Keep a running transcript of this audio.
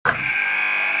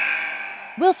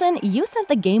Wilson, you sent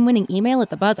the game-winning email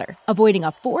at the buzzer, avoiding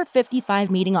a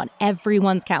 4:55 meeting on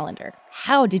everyone's calendar.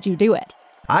 How did you do it?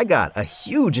 I got a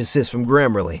huge assist from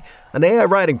Grammarly, an AI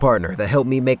writing partner that helped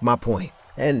me make my point.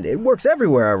 And it works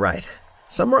everywhere I write.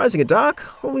 Summarizing a doc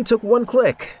only took one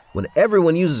click. When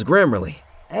everyone uses Grammarly,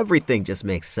 everything just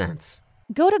makes sense.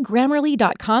 Go to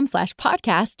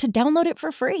Grammarly.com/podcast to download it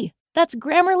for free. That's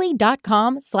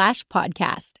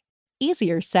Grammarly.com/podcast.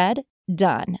 Easier said,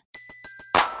 done.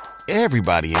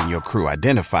 Everybody in your crew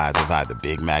identifies as either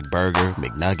Big Mac Burger,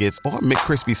 McNuggets, or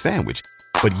McCrispy Sandwich.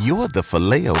 But you're the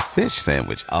Filet-O-Fish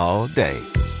Sandwich all day.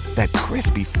 That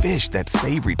crispy fish, that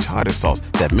savory tartar sauce,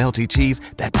 that melty cheese,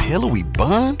 that pillowy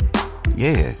bun.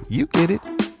 Yeah, you get it.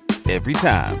 Every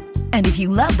time. And if you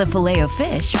love the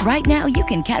Filet-O-Fish, right now you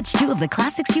can catch two of the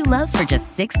classics you love for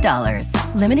just $6.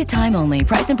 Limited time only.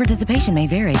 Price and participation may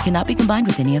vary. Cannot be combined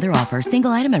with any other offer.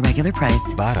 Single item at regular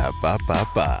price.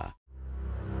 Ba-da-ba-ba-ba.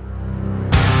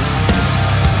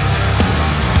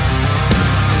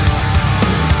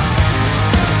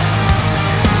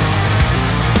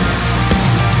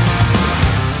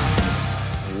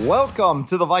 Welcome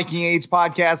to the Viking Age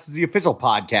podcast. It's the official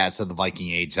podcast of the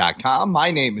VikingAge.com. My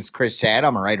name is Chris Chad.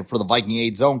 I'm a writer for the Viking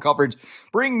Age Zone Coverage.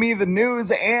 Bring me the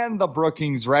news and the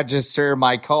Brookings Register.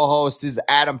 My co-host is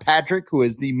Adam Patrick, who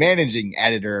is the managing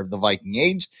editor of the Viking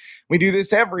Age. We do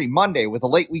this every Monday with a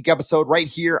late week episode right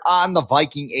here on the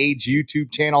Viking Age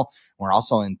YouTube channel. We're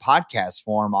also in podcast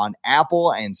form on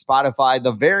Apple and Spotify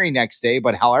the very next day.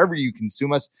 But however you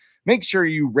consume us, make sure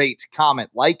you rate,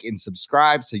 comment, like, and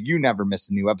subscribe so you never miss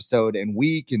a new episode and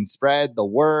we can spread the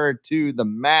word to the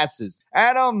masses.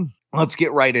 Adam, let's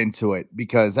get right into it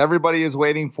because everybody is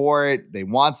waiting for it. They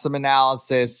want some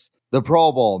analysis. The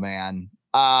Pro Bowl, man.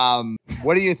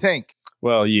 What do you think?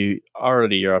 Well, you're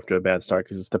off to a bad start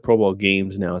because it's the Pro Bowl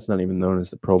games now. It's not even known as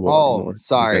the Pro Bowl anymore.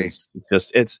 Sorry.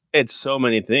 It's so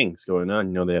many things going on.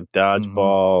 You know, they have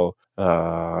dodgeball,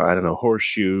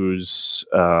 horseshoes,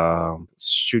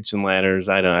 chutes and ladders.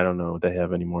 I don't know what they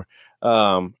have anymore.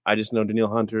 I just know Daniil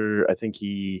Hunter. I think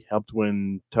he helped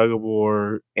win tug of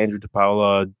war. Andrew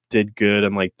DePaula did good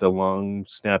on like the long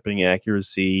snapping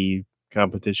accuracy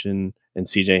competition. And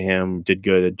CJ Ham did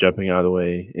good at jumping out of the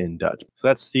way in Dutch. So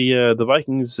that's the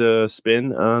Vikings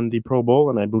spin on the Pro Bowl,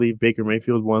 and I believe Baker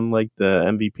Mayfield won like the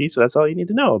MVP. So that's all you need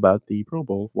to know about the Pro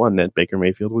Bowl. One, that Baker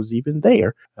Mayfield was even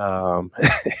there,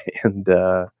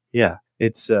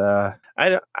 it's I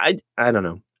don't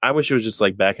know. I wish it was just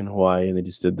like back in Hawaii and they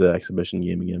just did the exhibition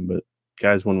game again, but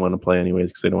guys wouldn't want to play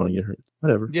anyways because they don't want to get hurt.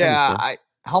 Whatever. Yeah,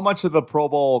 how much of the Pro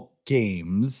Bowl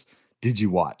games did you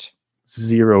watch?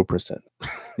 0%.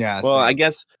 Yeah. Well, I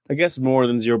guess more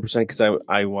than 0% because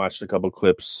I watched a couple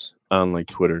clips on like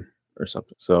Twitter or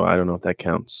something. So I don't know if that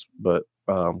counts, but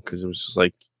because it was just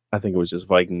like I think it was just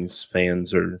Vikings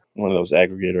fans or one of those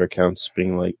aggregator accounts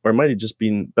being like, or it might have just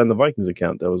been the Vikings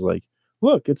account that was like,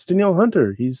 look, it's Daniil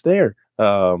Hunter, he's there.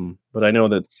 But I know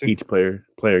that each player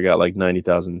got like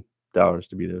 $90,000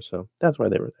 to be there, so that's why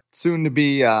they were there. Soon to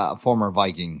be former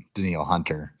Viking Daniil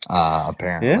Hunter,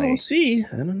 apparently. Yeah, we'll see.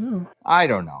 I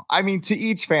don't know. I mean, to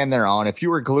each fan their own. If you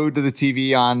were glued to the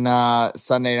TV on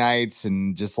Sunday nights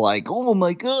and just like, oh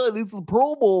my God, it's the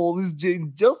Pro Bowl. It's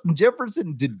Justin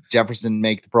Jefferson. Did Jefferson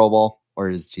make the Pro Bowl, or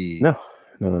is he? No.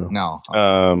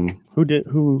 Okay.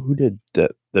 Who did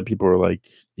that? That people were like,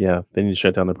 yeah, they need to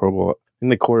shut down the Pro Bowl. And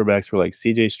the quarterbacks were like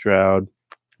C.J. Stroud.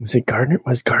 Was Gardner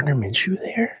Minshew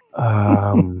there?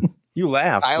 You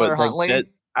laughed. Tyler Huntley?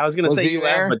 I was going to say you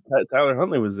laughed, but Tyler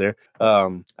Huntley was there. I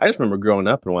just remember growing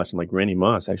up and watching like Randy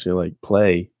Moss actually like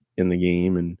play in the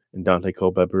game and Dante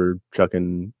Culpepper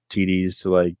chucking TDs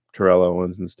to like Terrell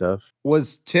Owens and stuff.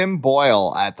 Was Tim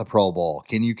Boyle at the Pro Bowl?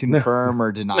 Can you confirm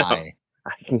or deny? No,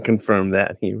 I can confirm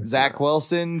that. He was Zach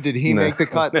Wilson, did he make the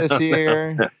cut this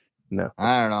year? No.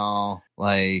 I don't know.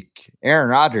 Like Aaron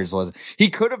Rodgers wasn't. He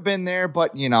could have been there,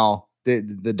 but you know, the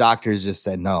doctors just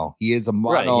said no. He is a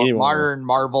modern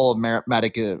marvel of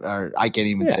medical, or I can't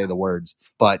even say the words,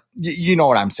 but you know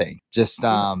what I'm saying. Just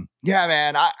yeah,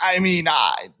 man. I mean,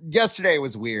 yesterday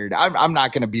was weird. I'm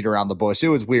not going to beat around the bush. It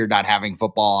was weird not having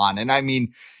football on, and I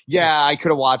mean, yeah, I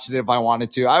could have watched it if I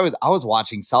wanted to. I was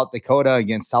watching South Dakota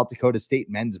against South Dakota State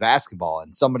men's basketball,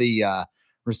 and somebody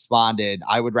responded,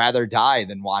 I would rather die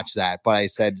than watch that. But I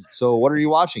said, so what are you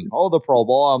watching? Oh, the Pro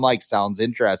Bowl. I'm like, sounds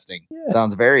interesting. Yeah.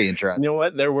 Sounds very interesting. You know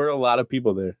what? There were a lot of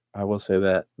people there. I will say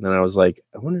that. And then I was like,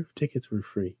 I wonder if tickets were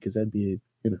free because that'd be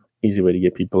a easy way to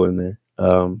get people in there.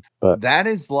 But that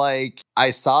is like, I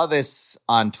saw this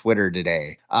on Twitter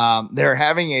today. They're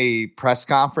having a press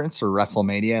conference for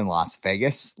WrestleMania in Las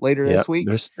Vegas later this week.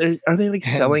 Are they like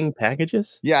selling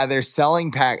packages? Yeah, they're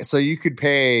selling packages. So you could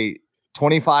pay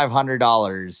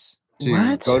 $2,500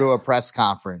 to go to a press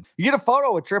conference. You get a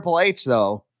photo with Triple H,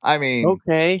 though. I mean,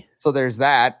 okay. So there's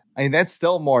that. I mean, that's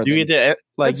still more than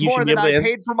that's more than I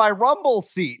paid for my Rumble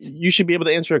seat. You should be able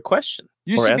to answer a question.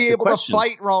 You should be able to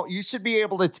fight. You should be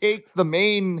able to take the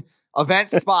main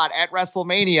event spot at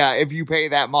WrestleMania if you pay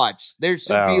that much. There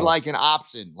should be like an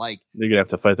option. Like you're gonna have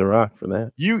to fight The Rock for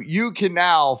that. You can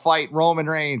now fight Roman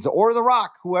Reigns or The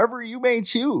Rock, whoever you may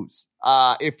choose.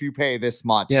 If you pay this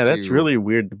much. Yeah, that's really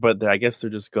weird. But I guess they're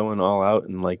just going all out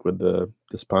and like with the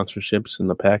sponsorships and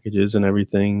the packages and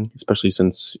everything, especially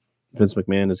since Vince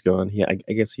McMahon is gone.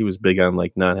 I guess he was big on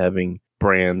like not having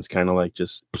brands kind of like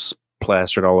just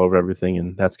plastered all over everything,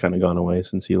 and that's kind of gone away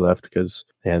since he left because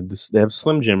they have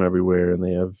Slim Jim everywhere and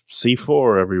they have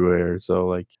C4 everywhere. So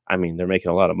like, I mean, they're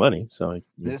making a lot of money. So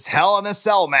this Hell in a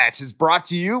Cell match is brought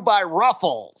to you by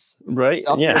Ruffles. Right?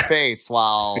 Stuff your face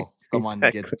while someone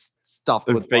gets stuffed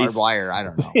with barbed wire. I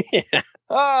don't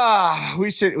know. We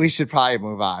should probably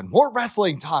move on. More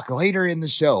wrestling talk later in the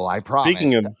show. I promise.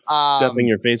 Speaking of stuffing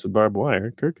your face with barbed wire,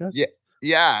 Kirk Cousins.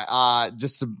 Yeah,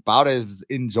 just about as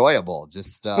enjoyable.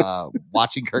 Just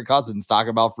watching Kirk Cousins talk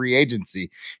about free agency.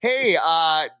 Hey,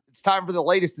 it's time for the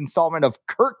latest installment of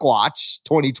Kirk Watch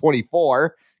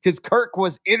 2024 because Kirk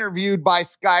was interviewed by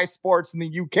Sky Sports in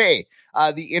the UK.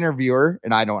 The interviewer,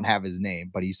 and I don't have his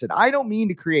name, but he said, "I don't mean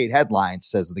to create headlines,"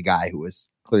 says the guy who was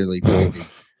clearly trying to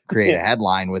create a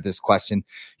headline with this question.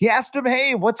 He asked him,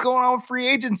 "Hey, what's going on with free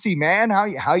agency, man?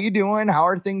 How you doing? How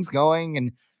are things going?"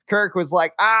 And Kirk was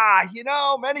like,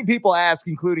 many people ask,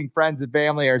 including friends and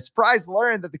family, are surprised to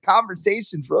learn that the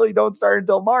conversations really don't start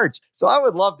until March. So I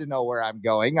would love to know where I'm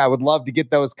going. I would love to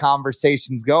get those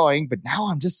conversations going. But now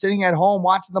I'm just sitting at home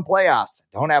watching the playoffs.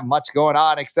 I don't have much going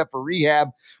on except for rehab.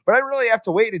 But I really have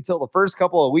to wait until the first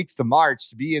couple of weeks to March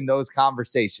to be in those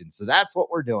conversations. So that's what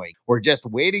we're doing. We're just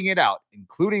waiting it out,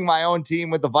 including my own team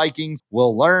with the Vikings.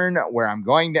 We'll learn where I'm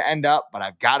going to end up, but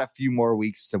I've got a few more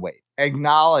weeks to wait.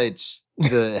 Acknowledge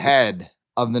the head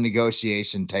of the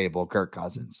negotiation table, Kirk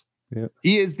Cousins. Yep.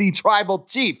 He is the tribal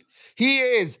chief. He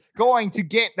is going to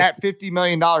get that $50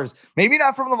 million. Maybe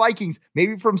not from the Vikings,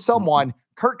 maybe from someone.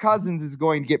 Kirk Cousins is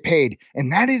going to get paid,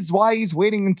 and that is why he's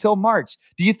waiting until March.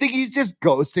 Do you think he's just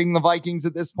ghosting the Vikings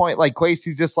at this point? Like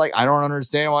Quasey's just like, I don't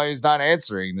understand why he's not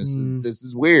answering. This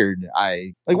is weird.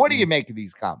 What do you make of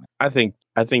these comments? I think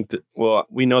that, well,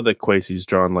 we know that Quasey's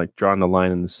drawn the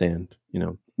line in the sand,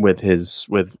 with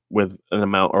an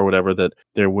amount or whatever that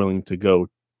they're willing to go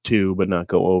to, but not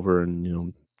go over,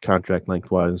 and contract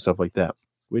lengthwise and stuff like that.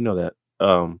 We know that.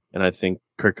 And I think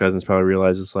Kirk Cousins probably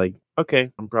realizes like,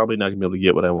 okay, I'm probably not gonna be able to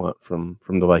get what I want from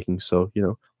the Vikings. So,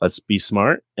 let's be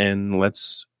smart and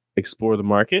let's explore the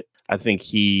market. I think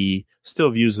he still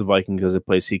views the Vikings as a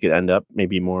place he could end up,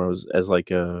 maybe more as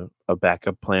like a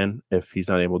backup plan if he's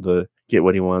not able to get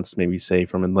what he wants, maybe say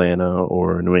from Atlanta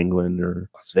or New England or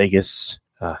Las Vegas.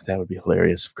 That would be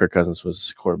hilarious if Kirk Cousins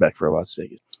was quarterback for Las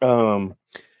Vegas.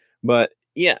 But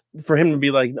yeah, for him to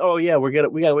be like, oh yeah, we gotta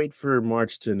wait for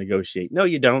March to negotiate. No,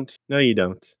 you don't.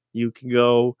 You can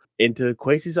go into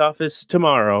Quasey's office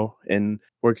tomorrow and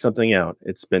work something out.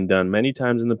 It's been done many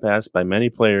times in the past by many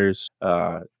players.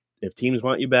 If teams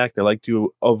want you back, they like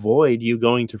to avoid you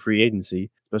going to free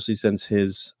agency, especially since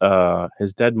his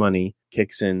dead money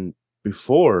kicks in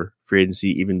before free agency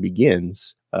even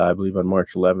begins. I believe on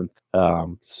March 11th.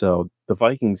 So the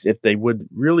Vikings, if they would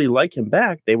really like him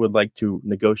back, they would like to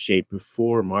negotiate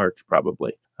before March,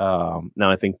 probably.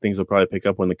 Now, I think things will probably pick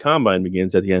up when the combine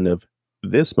begins at the end of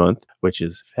this month, which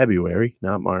is February,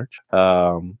 not March.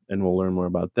 And we'll learn more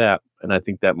about that. And I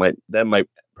think that might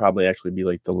probably actually be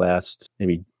like the last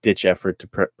maybe ditch effort to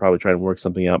probably try and work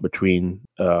something out between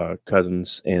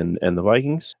Cousins and the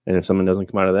Vikings. And if something doesn't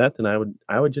come out of that, then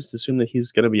I would just assume that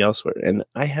he's going to be elsewhere. And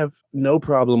I have no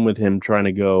problem with him trying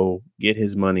to go get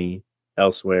his money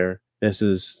elsewhere.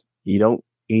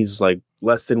 He's like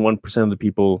less than 1% of the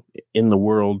people in the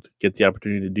world get the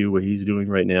opportunity to do what he's doing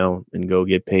right now and go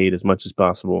get paid as much as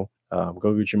possible.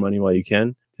 Go get your money while you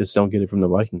can. Just don't get it from the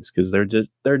Vikings because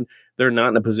they're not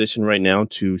in a position right now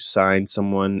to sign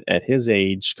someone at his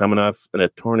age coming off a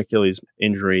torn Achilles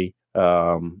injury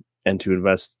and to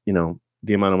invest,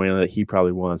 the amount of money that he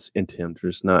probably wants into him. They're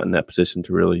just not in that position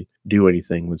to really do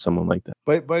anything with someone like that.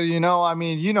 But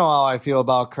how I feel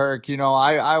about Kirk.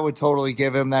 I would totally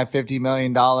give him that $50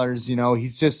 million.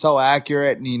 He's just so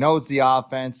accurate and he knows the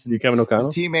offense. And Kevin O'Connell?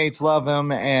 His teammates love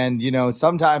him. And,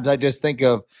 sometimes I just think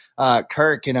of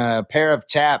Kirk in a pair of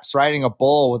chaps riding a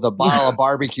bull with a bottle of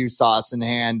barbecue sauce in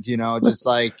hand, just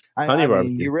like honey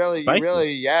barbecue. You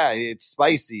really, yeah, it's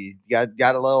spicy. You got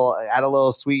add a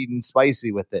little sweet and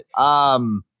spicy with it.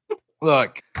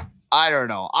 Look, I don't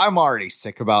know. I'm already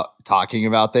sick about talking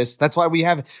about this. That's why we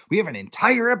have an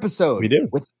entire episode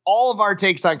with all of our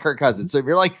takes on Kirk Cousins. So if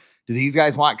you're like, do these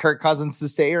guys want Kirk Cousins to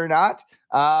stay or not?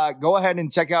 Go ahead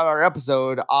and check out our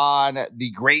episode on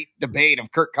the great debate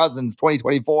of Kirk Cousins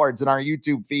 2024. It's in our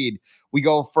YouTube feed. We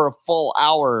go for a full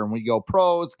hour and we go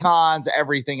pros, cons,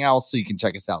 everything else. So you can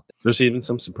check us out. There's even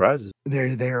some surprises.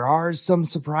 There are some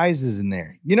surprises in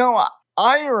there. You know,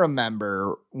 I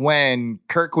remember when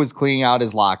Kirk was cleaning out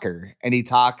his locker and he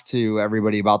talked to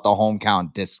everybody about the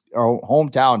hometown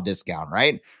discount,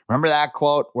 right? Remember that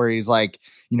quote where he's like,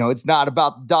 you know, it's not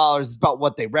about the dollars, it's about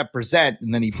what they represent.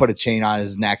 And then he put a chain on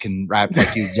his neck and rapped like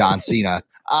he was John Cena.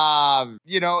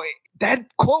 You know, that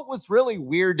quote was really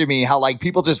weird to me, how like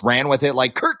people just ran with it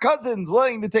like Kirk Cousins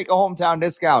willing to take a hometown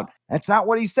discount. That's not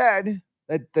what he said.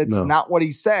 That's not what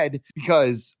he said,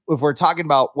 because if we're talking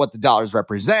about what the dollars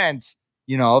represent,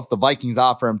 you know, if the Vikings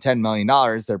offer him $10 million,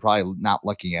 they're probably not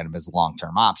looking at him as a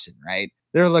long-term option, right?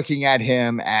 They're looking at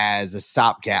him as a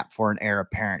stopgap for an heir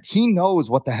apparent. He knows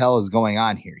what the hell is going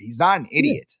on here. He's not an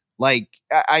idiot. Yeah. Like,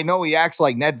 I know he acts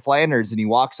like Ned Flanders and he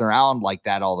walks around like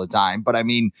that all the time, but I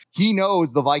mean, he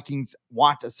knows the Vikings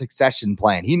want a succession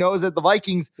plan. He knows that the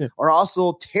Vikings are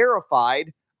also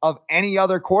terrified of any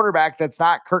other quarterback that's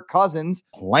not Kirk Cousins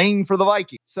playing for the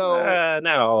Vikings. So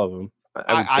not all of them.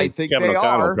 I think Kevin they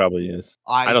O'Connell are. Probably is.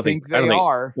 I don't think they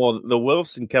are. Well, the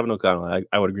Wilfs and Kevin O'Connell,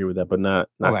 I would agree with that, but not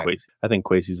Kwesi. I think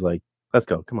Kwesi's like, let's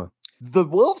go. Come on. The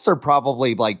Wilfs are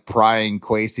probably like prying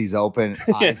Kwesi's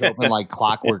eyes open like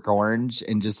Clockwork Orange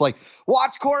and just like,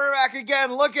 watch quarterback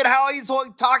again. Look at how he's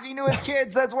talking to his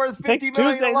kids. That's worth $50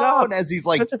 million alone. As he's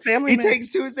like, he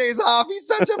takes Tuesdays off. He's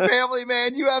such a family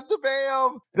man. You have to pay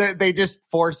him. They just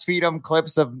force feed him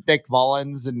clips of Nick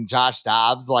Mullins and Josh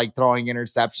Dobbs like throwing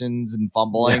interceptions and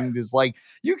fumbling. Just like,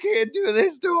 you can't do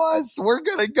this to us. We're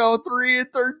gonna go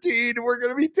 3-13. We're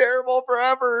gonna be terrible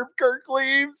forever if Kirk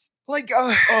leaves. Like,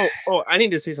 I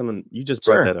need to say something. You just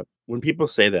brought that up. When people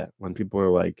say that, when people are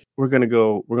like, we're only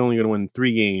going to win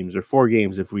 3 games or 4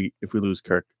 games if we lose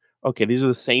Kirk. Okay, these are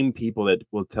the same people that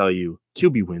will tell you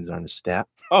QB wins aren't a stat.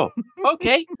 Oh,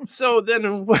 okay. So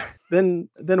then what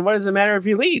does it matter if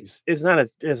he leaves? He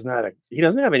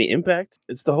doesn't have any impact.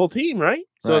 It's the whole team, right?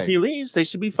 So if he leaves, they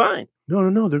should be fine.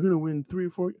 No, they're going to win 3 or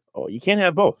 4. Oh, you can't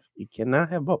have both. You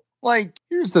cannot have both. Like,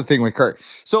 here's the thing with Kirk.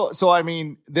 So I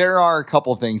mean, there are a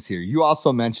couple things here. You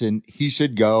also mentioned he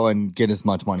should go and get as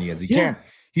much money as he can.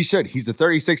 He should. He's a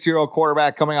 36-year-old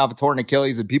quarterback coming off a torn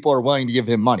Achilles, and people are willing to give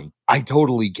him money. I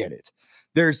totally get it.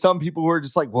 There's some people who are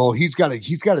just like, well, he's got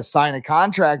to sign a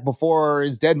contract before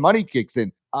his dead money kicks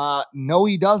in. No,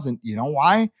 he doesn't. You know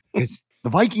why? Because the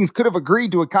Vikings could have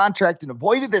agreed to a contract and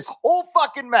avoided this whole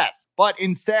fucking mess. But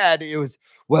instead, it was,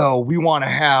 well, we want to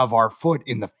have our foot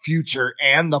in the future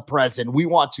and the present. We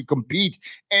want to compete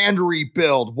and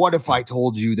rebuild. What if I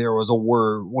told you there was a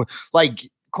word like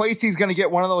Kwesi's going to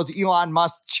get one of those Elon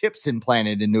Musk chips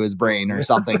implanted into his brain or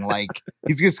something? Like,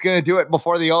 he's just going to do it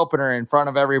before the opener in front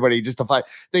of everybody just to fight.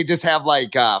 They just have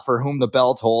like, for whom the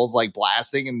bell tolls, like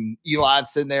blasting, and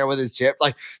Elon's sitting there with his chip,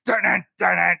 like, dun,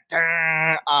 dun,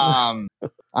 dun.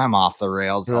 I'm off the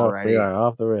rails already. We are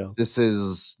off the rails. This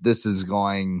is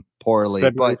going poorly.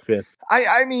 February 5th.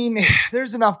 I mean,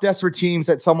 there's enough desperate teams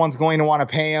that someone's going to want to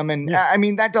pay him. And I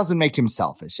mean, that doesn't make him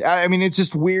selfish. I mean, it's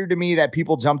just weird to me that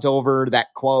people jumped over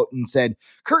that quote and said,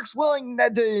 Kirk's willing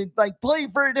to like play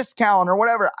for a discount or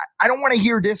whatever. I don't want to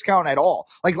hear discount at all.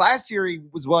 Like last year, he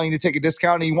was willing to take a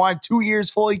discount and he wanted 2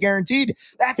 years fully guaranteed.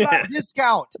 That's not a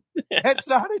discount. That's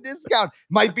not a discount.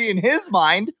 Might be in his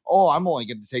mind, oh, I'm only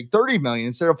going to take 30 million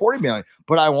instead of 40 million,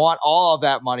 but I want all of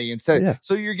that money instead. Yeah.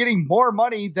 So you're getting more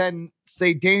money than,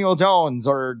 say, Daniel Jones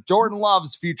or Jordan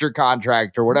Love's future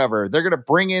contract or whatever. They're going to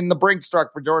bring in the Brinks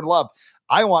truck for Jordan Love.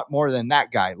 I want more than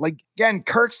that guy. Like, again,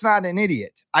 Kirk's not an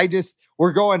idiot.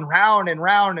 We're going round and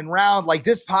round and round. Like,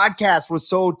 this podcast was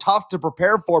so tough to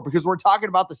prepare for because we're talking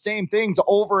about the same things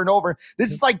over and over.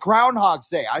 This is like Groundhog's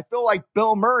Day. I feel like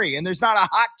Bill Murray, and there's not a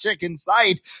hot chick in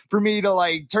sight for me to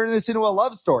like turn this into a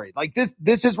love story. Like,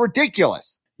 this is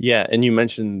ridiculous. Yeah, and you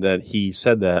mentioned that he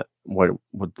said that what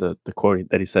the quote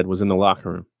that he said was in the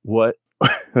locker room. What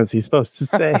was he supposed to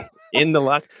say? In the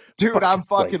locker, dude, I'm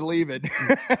fucking leaving.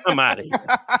 I'm out of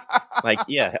here. Like,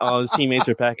 yeah, all his teammates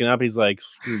are packing up. He's like,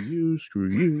 screw you, screw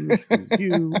you, screw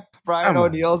you. Brian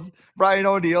O'Neill's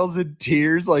in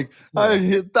tears, like, I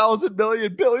hit 1,000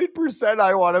 million billion%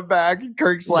 I want him back. And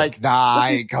Kirk's like, nah, I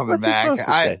ain't coming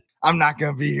back. I'm not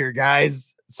gonna be here,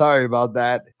 guys. Sorry about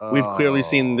that. We've clearly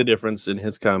seen the difference in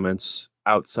his comments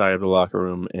outside of the locker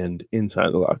room and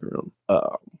inside the locker room.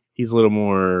 He's a little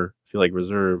more feel like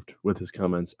reserved with his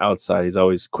comments outside. He's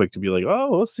always quick to be like, "Oh,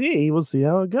 we'll see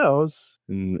how it goes."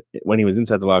 And when he was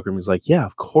inside the locker room, he was like, "Yeah,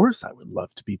 of course, I would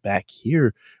love to be back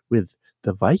here with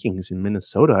the Vikings in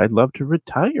Minnesota. I'd love to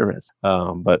retire as."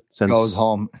 But since goes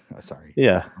home, sorry,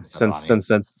 yeah, since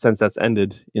that's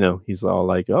ended, he's all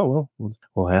like, "Oh well,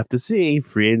 we'll have to see.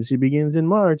 Free agency begins in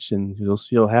March, and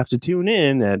you'll have to tune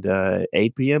in at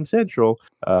 8 p.m. Central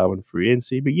when free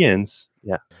agency begins."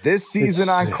 Yeah. This season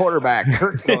on quarterback,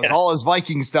 Kirk throws all his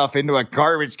Viking stuff into a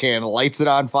garbage can and lights it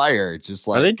on fire. Just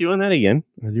like, are they doing that again?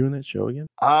 Are they doing that show again?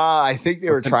 I think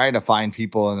they were trying to find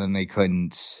people and then they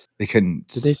couldn't.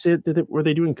 Did they say were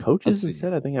they doing coaches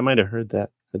instead? I think I might have heard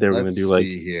that they were going to do like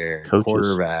here. Coaches.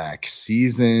 Quarterback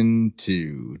season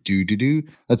 2.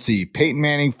 Let's see. Peyton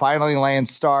Manning finally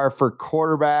lands star for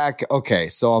quarterback. Okay,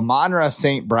 so Amon-Ra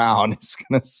St. Brown is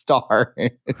going to star.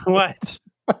 What?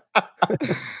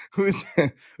 who's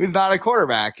not a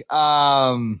quarterback?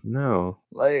 No.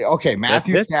 Okay,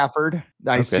 Matthew Stafford.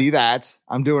 I see that.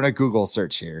 I'm doing a Google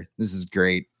search here. This is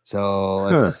great. So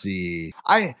let's see.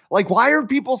 Why are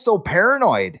people so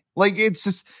paranoid? Like, it's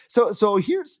just so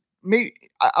here's maybe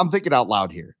I'm thinking out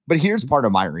loud here, but here's part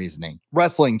of my reasoning.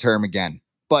 Wrestling term again.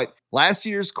 But last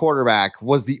year's quarterback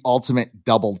was the ultimate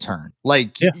double turn.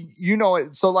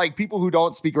 It. So like people who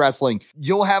don't speak wrestling,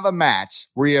 you'll have a match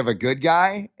where you have a good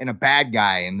guy and a bad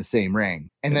guy in the same ring.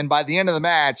 And then by the end of the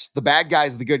match, the bad guy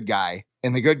is the good guy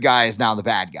and the good guy is now the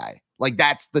bad guy. Like,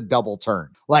 that's the double turn.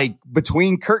 Like,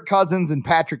 between Kirk Cousins and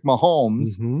Patrick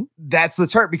Mahomes, that's the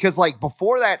turn. Because like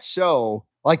before that show,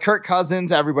 like Kirk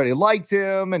Cousins, everybody liked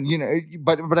him, and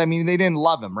but I mean, they didn't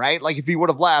love him, right? Like if he would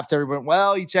have left, everyone,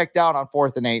 well, he checked out on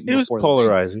 4th and 8. It was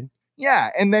polarizing. Yeah,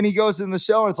 and then he goes in the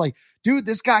show, and it's like, dude,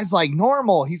 this guy's like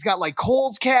normal. He's got like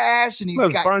Kohl's Cash, and he's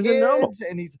got Barnes kids,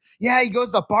 and he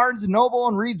goes to Barnes and Noble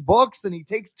and reads books, and he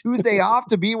takes Tuesday off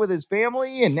to be with his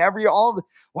family, and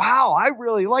wow, I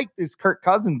really like this Kirk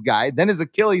Cousins guy. Then his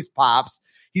Achilles pops.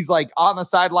 He's like on the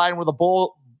sideline with a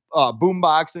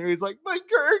boombox, and he's like, "My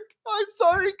Kirk, I'm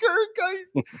sorry,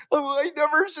 Kirk. I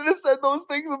never should have said those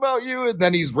things about you." And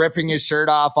then he's ripping his shirt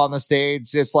off on the stage,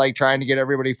 just like trying to get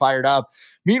everybody fired up.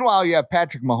 Meanwhile, you have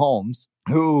Patrick Mahomes,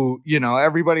 who,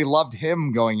 everybody loved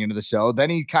him going into the show. Then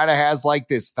he kind of has like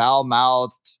this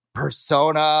foul-mouthed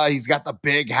persona. He's got the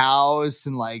big house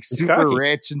and like super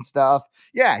rich and stuff.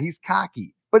 Yeah, he's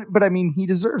cocky. But I mean, he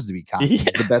deserves to be cocky. Yeah.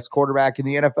 He's the best quarterback in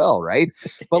the NFL, right?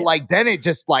 But like, then it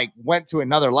just like went to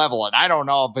another level. And I don't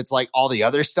know if it's like all the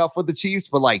other stuff with the Chiefs,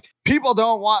 but like people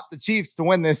don't want the Chiefs to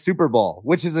win this Super Bowl,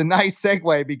 which is a nice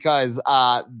segue because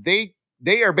they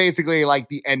are basically like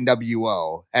the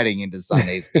NWO heading into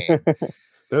Sunday's game.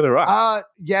 They're the Rock.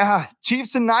 Yeah,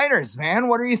 Chiefs and Niners, man.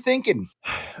 What are you thinking?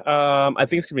 I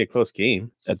think it's gonna be a close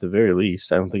game at the very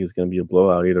least. I don't think it's gonna be a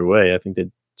blowout either way. I think the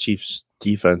Chiefs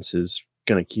defense is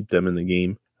going to keep them in the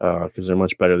game because they're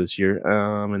much better this year.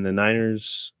 And the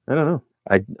Niners, I don't know.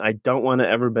 I don't want to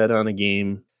ever bet on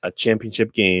a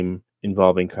championship game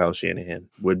involving Kyle Shanahan.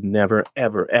 Would never,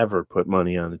 ever, ever put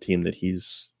money on a team that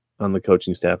he's on the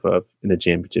coaching staff of in a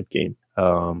championship game.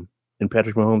 And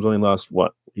Patrick Mahomes only lost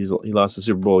what? He lost the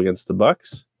Super Bowl against the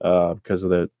Bucs because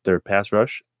of their pass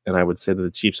rush. And I would say that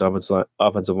the Chiefs'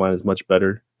 offensive line is much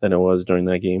better than it was during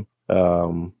that game.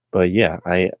 But yeah,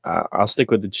 I'll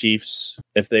stick with the Chiefs.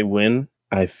 If they win,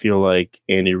 I feel like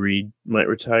Andy Reid might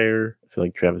retire. I feel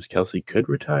like Travis Kelce could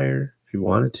retire if he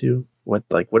wanted to. Look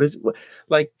at Travis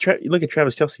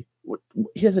Kelce.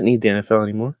 He doesn't need the NFL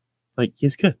anymore. Like,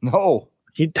 he's good. No,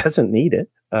 he doesn't need it.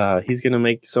 He's going to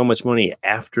make so much money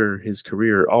after his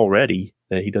career already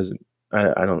that he doesn't.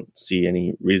 I don't see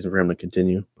any reason for him to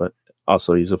continue. But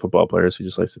also, he's a football player, so he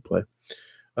just likes to play.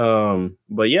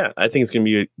 But yeah, I think it's going to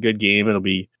be a good game. It'll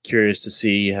be curious to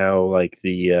see how like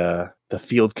the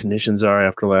field conditions are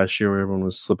after last year where everyone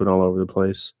was slipping all over the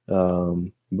place.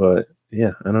 But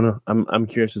yeah, I don't know. I'm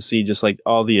curious to see just like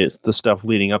all the stuff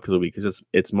leading up to the week because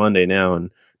it's Monday now and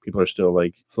people are still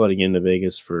like flooding into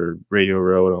Vegas for Radio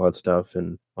Row and all that stuff.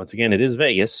 And once again, it is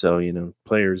Vegas, so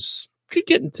players could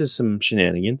get into some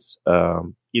shenanigans.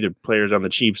 Either players on the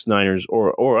Chiefs, Niners,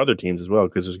 or other teams as well,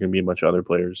 because there's going to be a bunch of other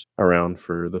players around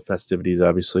for the festivities,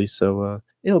 obviously. So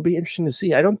it'll be interesting to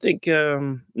see. I don't think.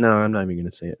 No, I'm not even going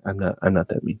to say it. I'm not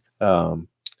that mean.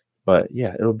 But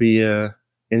yeah, it'll be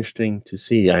interesting to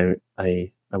see. I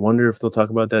wonder if they'll talk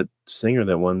about that singer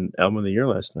that won Album of the Year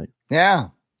last night.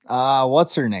 Yeah.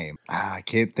 What's her name? I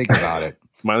can't think about it.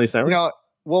 Miley Cyrus.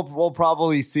 We'll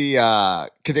probably see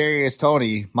Kadarius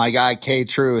Toney, my guy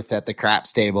K-Truth, at the crap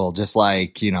stable, just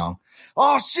like,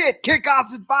 oh shit,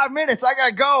 kickoffs in 5 minutes, I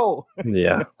gotta go.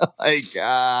 Yeah.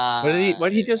 Like what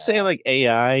did he just say? Like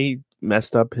AI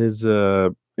messed up his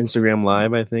Instagram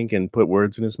Live, I think, and put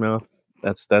words in his mouth.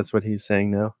 That's what he's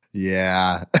saying now.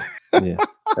 Yeah. Yeah,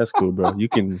 that's cool, bro. You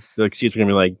can Chiefs are gonna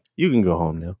be like, you can go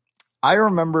home now. I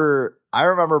remember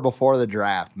before the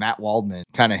draft, Matt Waldman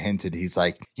kind of hinted, he's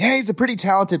like, yeah, he's a pretty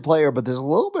talented player, but there's a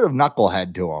little bit of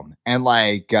knucklehead to him. And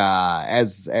like,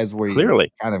 as we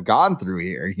Clearly kind of gone through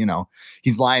here,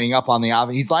 he's lining up on the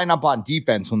offense. He's lining up on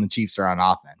defense when the Chiefs are on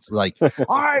offense. Like,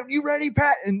 all right, you ready,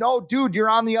 Pat? And no, dude, you're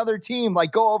on the other team.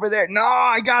 Like, go over there. No,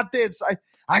 I got this.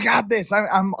 I got this.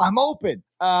 I'm open.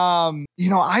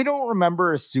 I don't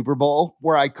remember a Super Bowl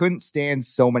where I couldn't stand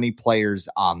so many players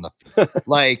on the field.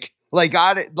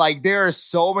 Like there are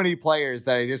so many players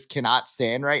that I just cannot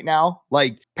stand right now.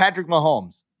 Like Patrick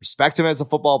Mahomes, respect him as a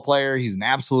football player. He's an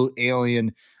absolute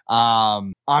alien.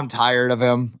 I'm tired of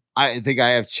him. I think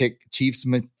I have Chiefs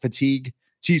fatigue,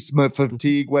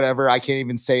 whatever. I can't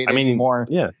even say it anymore.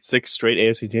 Yeah. 6 straight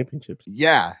AFC championships.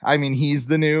 Yeah. I mean, he's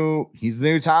the new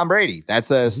Tom Brady.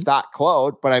 That's a stock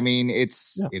quote, but I mean,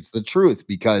 it's the truth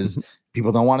because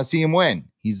people don't want to see him win.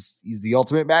 He's the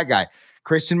ultimate bad guy.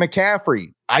 Christian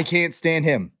McCaffrey, I can't stand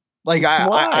him. Like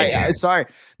I sorry.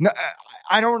 No,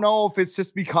 I don't know if it's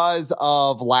just because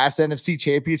of last NFC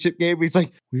championship game. He's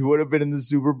like, we would have been in the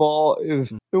Super Bowl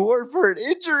if it weren't for an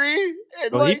injury.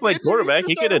 And well, he played quarterback.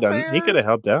 He could have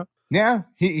helped out. Yeah,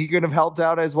 he could have helped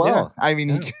out as well. Yeah. I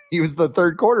mean, he was the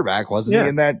third quarterback, wasn't he,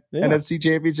 in that NFC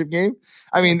championship game?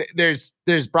 I mean, there's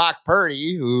Brock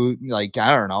Purdy, who, like,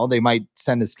 I don't know, they might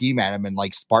send a scheme at him and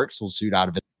like sparks will shoot out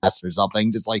of his ass or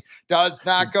something. Just like, does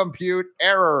not compute,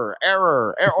 error.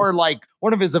 Or like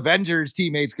one of his Avengers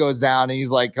teammates goes down and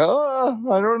he's like, oh,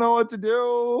 I don't know what to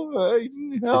do.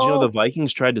 Did you know the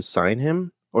Vikings tried to sign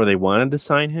him? Or they wanted to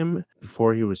sign him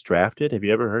before he was drafted. Have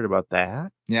you ever heard about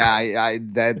that? Yeah,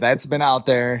 that's been out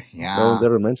there. Yeah, no one's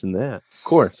ever mentioned that. Of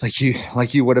course,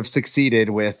 like you would have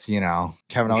succeeded with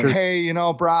Kevin Owens. Sure. Hey,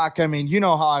 Brock. I mean, you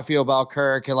know how I feel about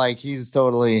Kirk. Like he's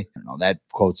totally. That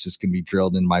quote's just gonna be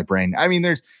drilled in my brain. I mean,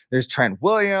 there's Trent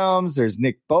Williams. There's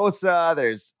Nick Bosa.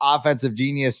 There's offensive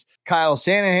genius Kyle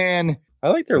Shanahan. I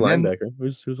like their linebacker.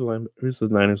 Who's the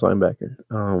Niners linebacker?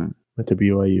 Went to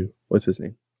BYU. What's his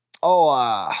name?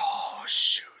 Oh,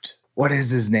 shoot. What is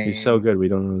his name? He's so good. We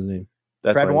don't know his name.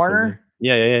 That's Fred Warner?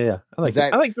 Yeah. I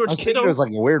like George Kittle. It was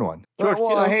like a weird one.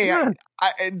 Kittle. Hey, yeah.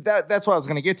 That's what I was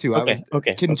going to get to.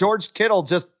 Can George Kittle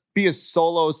just be a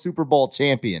solo Super Bowl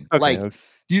champion?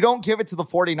 You don't give it to the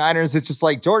 49ers. It's just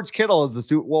like George Kittle is the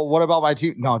Super. Well, what about my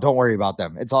team? No, don't worry about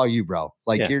them. It's all you, bro.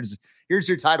 Here's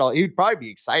your title. He'd probably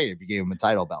be excited if you gave him a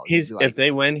title belt. If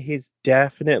they win, he's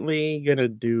definitely gonna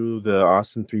do the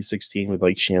Austin 316 with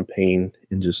like champagne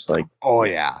and just like. Oh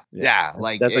yeah.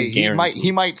 Like that's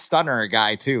he might stunner a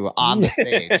guy too on the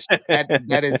stage.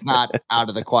 that is not out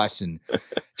of the question.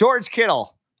 George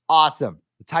Kittle, awesome.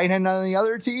 The tight end on the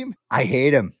other team, I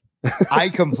hate him. I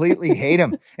completely hate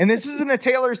him. And this isn't a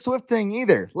Taylor Swift thing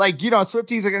either. Like,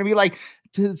 Swifties are going to be like,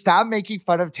 to stop making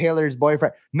fun of Taylor's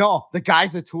boyfriend. No, the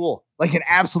guy's a tool, like an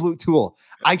absolute tool.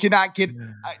 I cannot get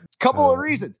a couple of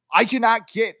reasons. I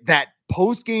cannot get that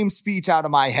post-game speech out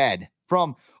of my head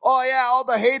from, oh yeah, all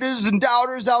the haters and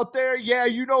doubters out there. Yeah,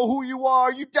 you know who you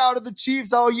are. You doubted the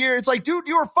Chiefs all year. It's like, dude,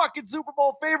 you were fucking Super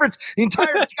Bowl favorites the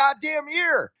entire goddamn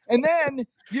year. And then,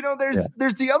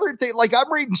 there's the other thing. Like, I'm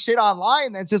reading shit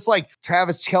online that's just like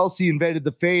Travis Kelce invented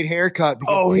the fade haircut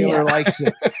because Taylor likes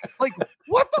it. Like,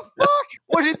 what the fuck?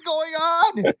 What is going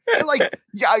on? And like,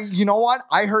 yeah, you know what?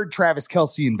 I heard Travis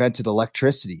Kelce invented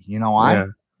electricity. You know why?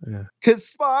 Yeah. Cause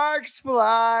sparks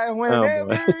fly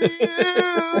whenever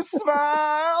you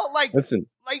smile. Like, listen,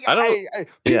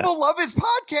 people love his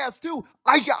podcast too.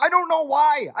 I don't know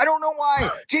why.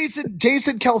 Jason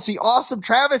Kelce, awesome.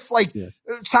 Travis,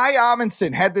 Cy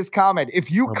Amundsen had this comment. If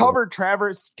you covered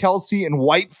Travis Kelce in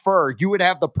white fur, you would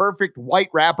have the perfect white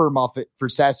rapper muffet for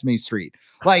Sesame Street.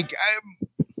 Like,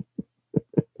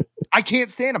 I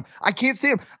can't stand him.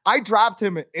 I dropped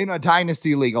him in a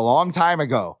dynasty league a long time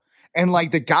ago. And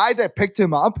like the guy that picked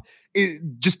him up is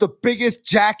just the biggest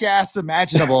jackass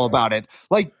imaginable about it.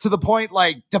 Like to the point,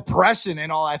 like depression and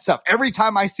all that stuff. Every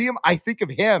time I see him, I think of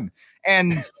him.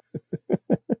 And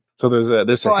so there's a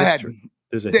history.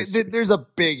 There's a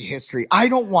big history. I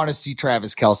don't want to see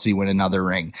Travis Kelce win another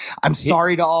ring. I'm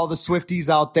sorry to all the Swifties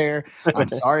out there. I'm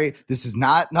sorry. This is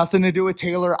nothing to do with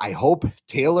Taylor. I hope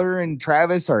Taylor and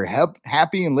Travis are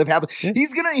happy and live happy.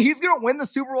 He's gonna win the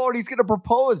Super Bowl and he's gonna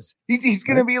propose. He's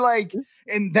gonna be like,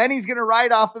 and then he's gonna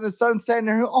ride off in the sunset and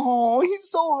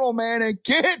he's so romantic.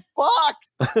 Get fucked.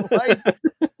 Like,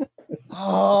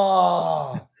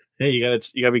 Hey,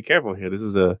 you gotta be careful here. This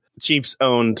is a Chiefs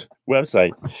owned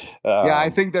website. Yeah, I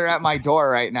think they're at my door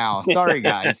right now. Sorry,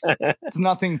 guys. It's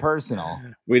nothing personal.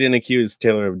 We didn't accuse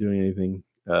Taylor of doing anything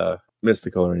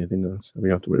mystical or anything, though, so we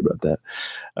don't have to worry about that.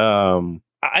 I'm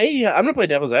gonna play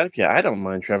devil's advocate. I don't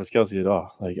mind Travis Kelce at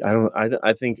all. Like,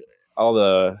 I think all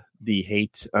the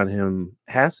hate on him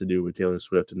has to do with Taylor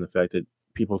Swift and the fact that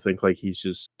people think like he's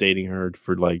just dating her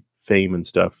for like fame and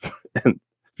stuff. And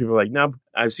people are like, no,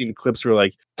 I've seen clips where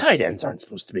like tight ends aren't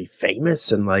supposed to be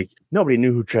famous, and like nobody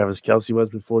knew who Travis Kelce was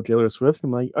before Taylor Swift.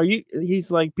 I'm like, he's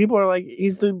like, people are like,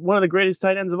 he's one of the greatest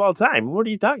tight ends of all time. What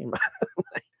are you talking about?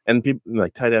 And people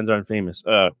like tight ends aren't famous.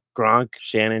 Gronk,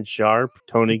 Shannon Sharp,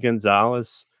 Tony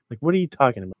Gonzalez. Like, what are you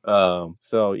talking about?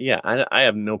 So yeah, I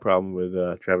have no problem with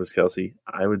Travis Kelce.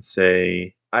 I would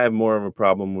say I have more of a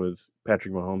problem with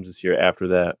Patrick Mahomes this year after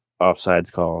that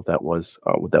offsides call that was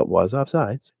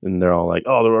offsides, and they're all like,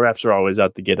 "Oh, the refs are always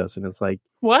out to get us," and it's like,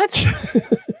 what?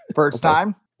 First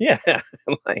time? Yeah,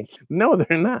 like no,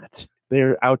 they're not.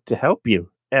 They're out to help you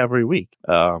every week.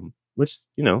 Which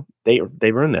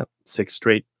they've earned that 6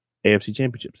 straight AFC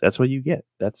championships. That's what you get.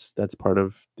 That's part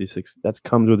of the that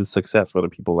comes with the success, whether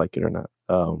people like it or not.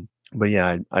 But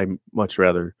yeah, I much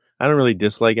rather. I don't really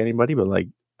dislike anybody, but like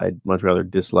I'd much rather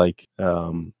dislike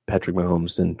Patrick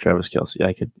Mahomes than Travis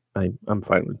Kelce. I'm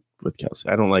fine with Kelce.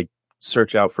 I don't like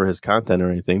search out for his content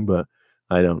or anything, but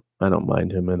I don't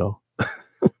mind him at all.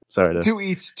 Sorry to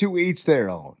to each their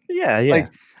own. Yeah. Like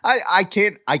I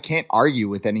can't argue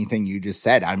with anything you just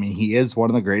said. I mean, he is one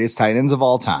of the greatest tight ends of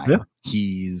all time. Yeah.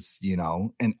 He's,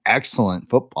 an excellent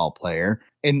football player.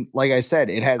 And like I said,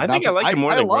 it has I think I like him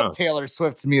more than Gronk. I love Taylor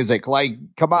Swift's music. Like,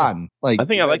 come on. Like, I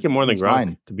think I like him more than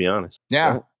Gronk, to be honest.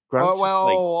 Yeah.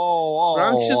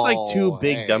 Gronk's just like too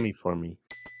big dummy for me.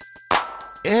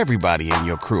 Everybody in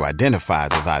your crew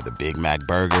identifies as either Big Mac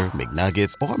Burger,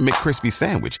 McNuggets, or McCrispy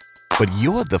Sandwich. But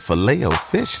you're the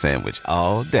Filet-O-Fish Sandwich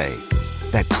all day.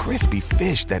 That crispy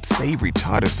fish, that savory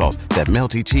tartar sauce, that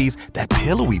melty cheese, that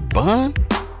pillowy bun.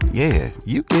 Yeah,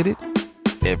 you get it.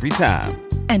 Every time.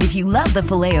 And if you love the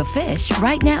Filet-O-Fish,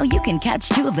 right now you can catch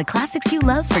 2 of the classics you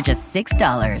love for just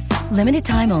 $6. Limited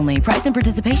time only. Price and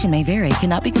participation may vary.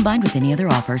 Cannot be combined with any other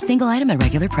offer. Single item at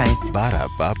regular price.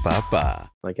 Ba-da-ba-ba-ba.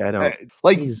 Like, I don't...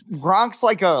 Gronk's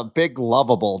like a big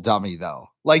lovable dummy, though.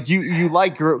 Like, you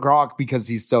like Gronk because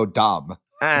he's so dumb.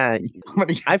 I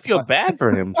feel bad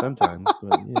for him sometimes.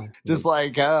 But yeah. Just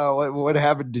like, what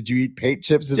happened? Did you eat paint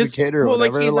chips as a kid or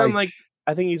whatever? Like he's on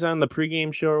I think he's on the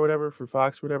pregame show or whatever for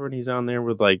Fox or whatever, and he's on there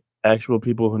with like actual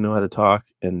people who know how to talk,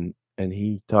 and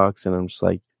he talks, and I'm just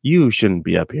like, you shouldn't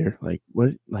be up here. Like,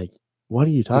 what are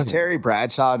you talking? Does Terry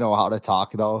Bradshaw know how to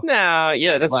talk though? No,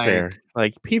 yeah, that's fair.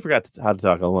 Like, he forgot how to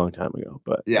talk a long time ago,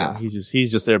 but yeah,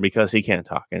 he's just there because he can't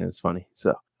talk, and it's funny.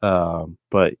 So,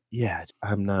 but yeah,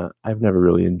 I've never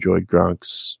really enjoyed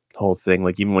Gronk's whole thing.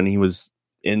 Like, even when he was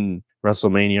in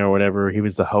WrestleMania or whatever, he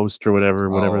was the host or whatever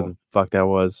the fuck that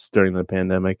was during the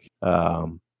pandemic. That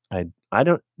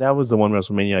was the one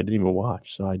WrestleMania I didn't even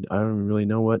watch, so I don't really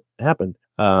know what happened.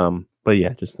 But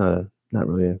yeah, just not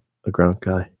really a Gronk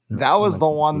guy. That was the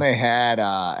one they had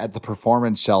at the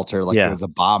performance shelter, like it was a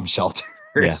bomb shelter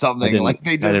or something. Like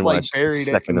they just like buried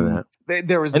it. Of that.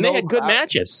 They had good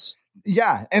matches.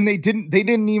 Yeah, and they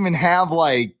didn't even have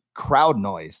like crowd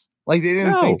noise. Like they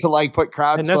didn't think to like put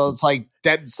crowd, so it's like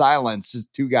dead silence,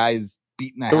 just 2 guys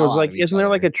beating the hell out of each other. Isn't there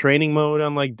like a training mode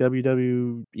on like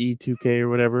WWE 2K or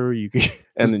whatever? You can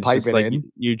and then just like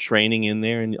you training in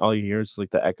there, and all you hear is like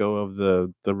the echo of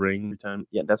the ring every time.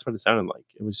 Yeah, that's what it sounded like.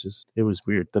 It was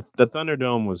weird. The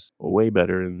Thunderdome was way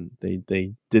better, and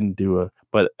they didn't do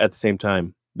but at the same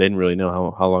time they didn't really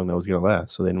know how long that was gonna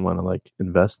last, so they didn't want to like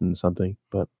invest in something.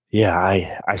 But yeah,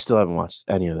 I still haven't watched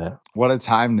any of that. What a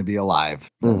time to be alive,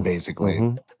 basically.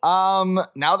 Mm-hmm.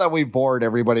 Now that we've bored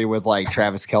everybody with like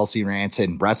Travis Kelce rants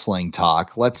and wrestling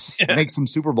talk, let's make some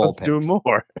Super Bowl picks. Do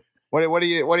more. What do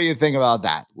you think about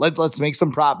that? Let's make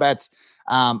some prop bets.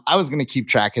 I was gonna keep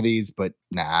track of these, but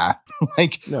nah.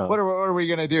 What are we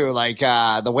gonna do? Like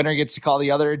the winner gets to call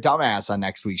the other dumbass on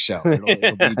next week's show.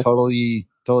 It'll be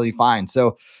totally fine.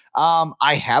 So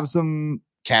I have some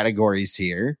categories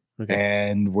here. Okay.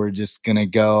 And we're just going to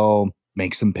go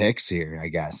make some picks here, I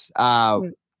guess.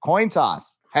 Coin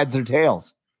toss, heads or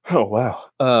tails? Oh, wow.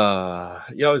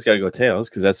 You always got to go tails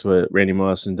because that's what Randy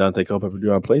Moss and Dante Culpepper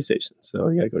do on PlayStation. So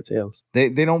you got to go tails. They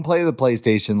don't play the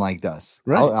PlayStation like this.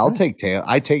 Right. I'll take tails.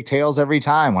 I take tails every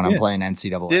time when I'm playing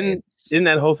NCAA. Didn't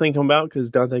that whole thing come about because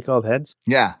Dante called heads?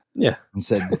 Yeah. Yeah. And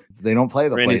said they don't play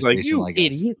the Randy's PlayStation like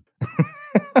idiot.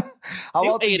 How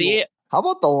about idiot. How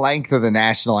about the length of the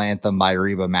national anthem by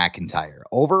Reba McEntire?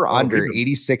 Over under Reba.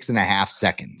 86 and a half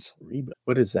seconds. Reba.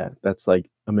 What is that? That's like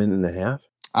a minute and a half?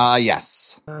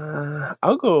 Yes.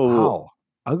 I'll go. Wow.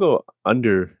 I'll go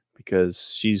under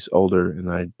because she's older,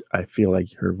 and I feel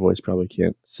like her voice probably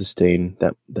can't sustain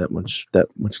that much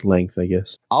length, I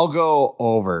guess. I'll go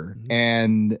over.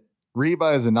 And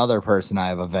Reba is another person I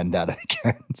have a vendetta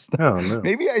against. Oh no.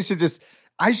 Maybe I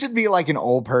should be like an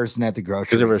old person at the grocery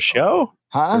store. Because of her show?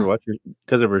 Huh?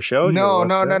 Because of her show? No.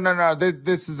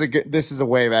 This is a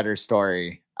way better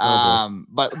story.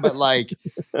 But like,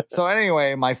 so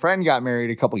anyway, my friend got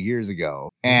married a couple years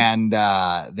ago, and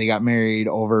they got married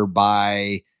over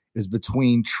is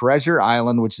between Treasure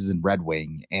Island, which is in Red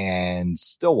Wing, and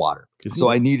Stillwater. So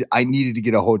I needed to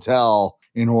get a hotel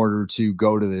in order to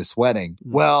go to this wedding.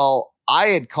 Well, I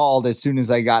had called as soon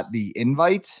as I got the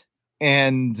invite,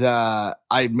 and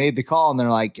I made the call, and they're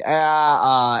like,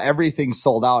 everything's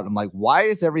sold out. I'm like, why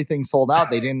is everything sold out?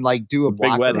 They didn't like do a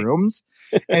block of rooms.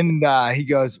 And he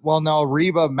goes, well, no,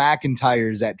 Reba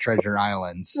McEntire's at Treasure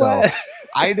Island. So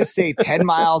I had to stay 10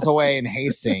 miles away in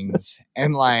Hastings.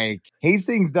 And like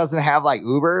Hastings doesn't have like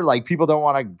Uber. Like people don't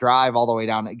want to drive all the way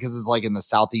down because it's like in the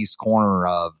southeast corner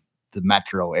of the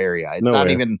metro area. It's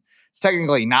it's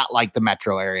technically not like the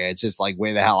metro area. It's just like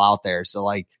way the hell out there. So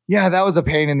like, yeah, that was a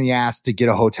pain in the ass to get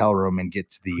a hotel room and get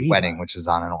to the wedding, which was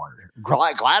on an order.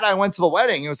 Glad I went to the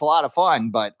wedding. It was a lot of fun,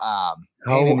 but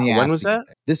when was that?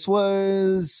 This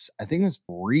was, I think it was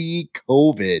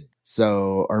pre-COVID.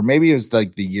 So, or maybe it was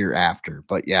like the year after,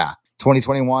 but yeah,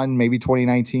 2021, maybe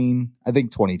 2019. I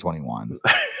think 2021.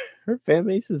 Her fan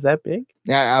base is that big?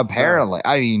 Yeah, apparently.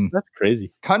 I mean, that's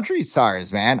crazy. Country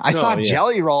stars, man. I saw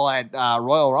Jelly Roll at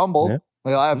Royal Rumble. Yeah.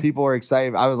 Like, a lot of people were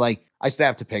excited. I was like, I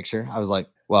snapped a picture. I was like,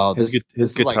 well, his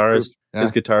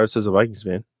guitarist is a Vikings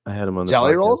fan. I had him on the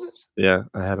Jelly podcast. Rolls? Yeah,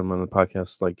 I had him on the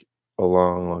podcast like a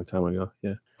long time ago.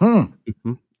 Yeah.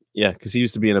 Mm-hmm. Yeah, because he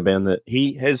used to be in a band that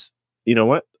he has. You know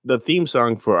what? The theme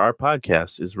song for our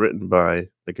podcast is written by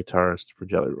the guitarist for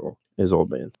Jelly Roll, his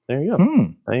old band. There you go.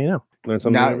 There you know. Learn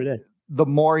something every day. The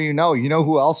more you know. You know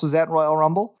who else was at Royal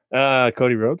Rumble?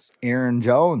 Cody Rhodes. Aaron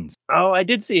Jones. Oh, I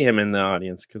did see him in the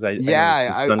audience because I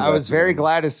was very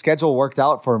glad his schedule worked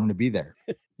out for him to be there.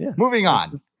 Yeah. Moving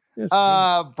on. Yes,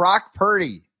 Brock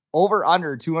Purdy. Over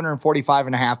under 245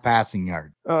 and a half passing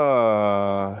yards.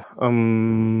 I'll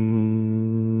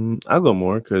go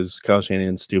more because Kyle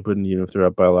Shanahan's stupid, and even if they're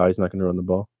up by a lot, he's not going to run the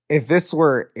ball. If this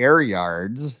were air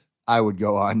yards, I would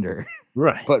go under.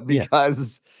 Right. But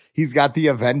because he's got the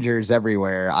Avengers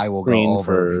everywhere, I will go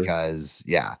over because,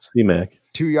 C-Mac.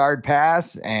 2-yard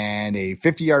pass and a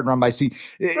 50-yard run by C.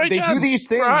 They do these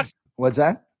things. Brock. What's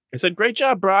that? I said, great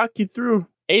job, Brock. You threw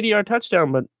 80-yard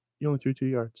touchdown, but you only threw 2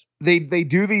 yards. They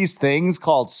do these things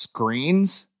called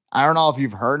screens. I don't know if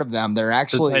you've heard of them. They're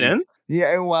actually tight end?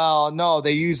 Yeah, well, no,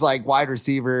 they use like wide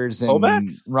receivers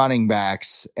and running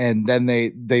backs, and then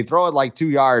they throw it like 2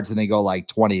 yards and they go like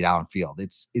 20 downfield.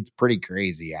 It's pretty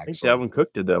crazy, actually. I think Dalvin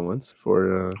Cook did that once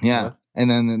for And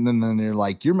then they're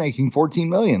like, you're making $14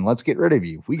 million. Let's get rid of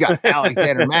you. We got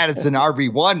Alexander Madison,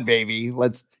 RB1, baby.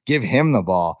 Let's give him the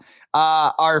ball.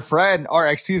 Our friend, or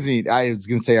excuse me, I was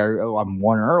going to say I'm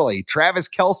one early. Travis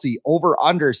Kelce over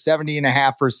under 70 and a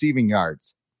half receiving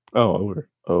yards. Oh,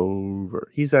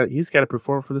 over. He's got to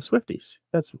perform for the Swifties.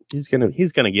 He's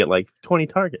gonna get like 20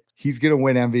 targets. He's gonna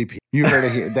win MVP. You heard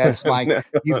it here. That's my.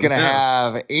 He's gonna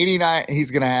have 89.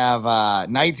 He's gonna have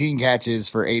 19 catches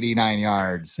for 89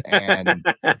 yards and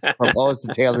propose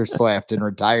to Taylor Swift and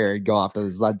retire and go off to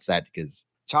the sunset because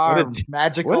charmed,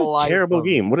 magical. What a terrible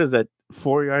game. What is that?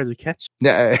 4 yards a catch?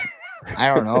 Yeah.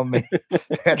 I don't know, man.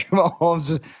 Patrick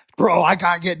Mahomes, bro, I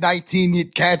gotta get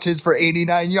 19 catches for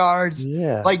 89 yards.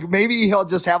 Yeah. Like maybe he'll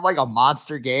just have like a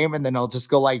monster game and then he'll just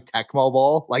go like Tecmo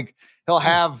Bowl. Like he'll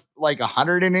have like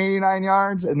 189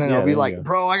 yards and then he'll be like,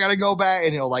 bro, I gotta go back.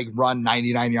 And he'll like run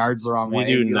 99 yards the wrong way.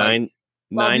 You do nine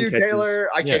catches. Taylor.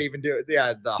 I can't even do it.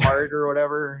 Yeah, the heart or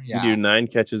whatever. Yeah. You do 9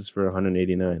 catches for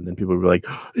 189. Then people will be like,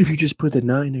 if you just put the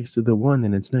 9 next to the 1,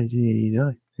 then it's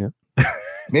 1989. Yeah.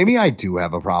 Maybe I do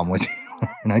have a problem with it.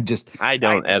 And I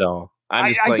don't at all.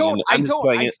 I don't. I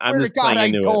swear to God,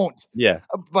 I don't. Yeah.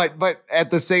 But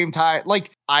at the same time,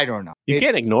 like, I don't know. You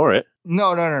can't ignore it.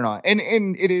 No. And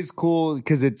it is cool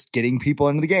because it's getting people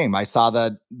into the game. I saw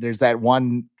that there's that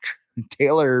one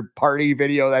Taylor party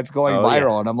video that's going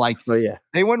viral. And I'm like,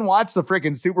 they wouldn't watch the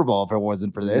freaking Super Bowl if it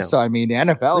wasn't for this. No. So, I mean, the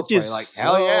NFL is probably like,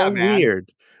 hell yeah, man.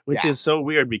 Weird. Which is so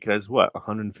weird because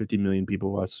 150 million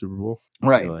people watch Super Bowl,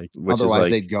 right? Like, otherwise,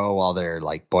 they'd go while their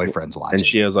like boyfriends watching. And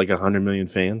she has like 100 million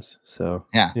fans. So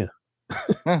yeah.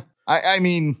 I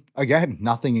mean, again,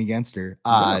 nothing against her.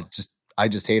 I I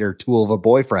just hate her tool of a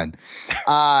boyfriend.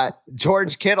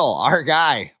 George Kittle, our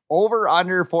guy, over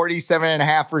under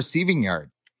 47.5 receiving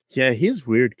yards. Yeah, he's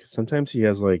weird because sometimes he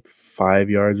has like 5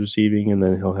 yards receiving and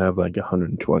then he'll have like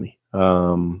 120.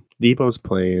 Debo's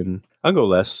playing. I'll go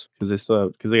less because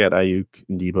they got Ayuk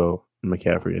and Debo and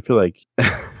McCaffrey. I feel like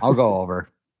I'll go over.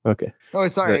 Okay. Oh,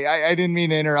 sorry. I didn't mean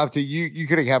to interrupt you. You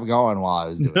could have kept going while I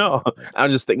was doing No, I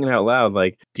was just thinking out loud.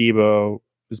 Like Debo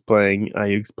is playing,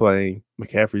 Ayuk's playing,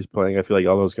 McCaffrey's playing. I feel like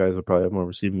all those guys will probably have more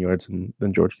receiving yards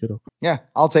than George Kittle. Yeah,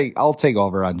 I'll take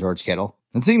over on George Kittle.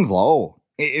 It seems low.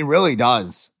 It really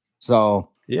does. So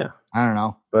yeah, I don't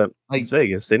know. But like it's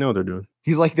Vegas, they know what they're doing.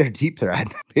 He's like their deep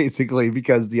threat, basically,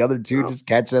 because the other two just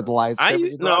catch at the line.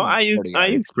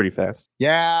 Ayuk's pretty fast.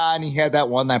 Yeah, and he had that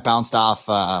one that bounced off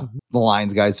the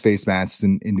Lions guy's face mask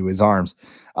and into his arms.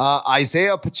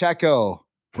 Isaiah Pacheco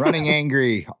running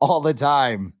angry all the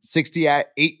time.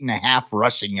 68.5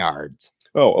 rushing yards.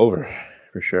 Oh, over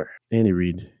for sure. Andy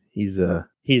Reid, he's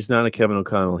not a Kevin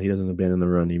O'Connell. He doesn't abandon the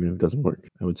run even if it doesn't work.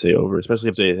 I would say over, especially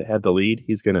if they had the lead.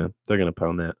 They're gonna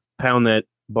pound that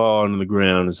ball into the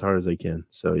ground as hard as they can.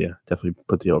 So yeah, definitely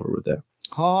put the over with that.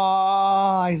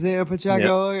 Oh, Isaiah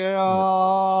Pacheco,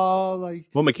 like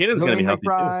well, McKinnon's gonna be healthy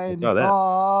too. I saw that.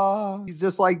 Oh, he's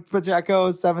just like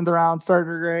Pacheco's 7th round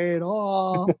starter grade.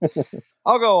 Oh,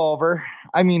 I'll go over.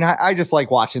 I mean, I just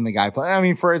like watching the guy play. I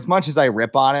mean, for as much as I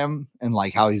rip on him and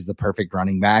like how he's the perfect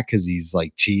running back because he's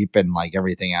like cheap and like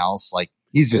everything else, like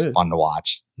he's just fun to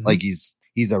watch. Mm-hmm. Like he's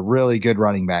a really good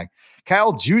running back.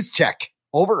 Kyle Juszczyk,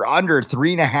 over under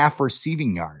 3.5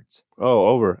 receiving yards. Oh,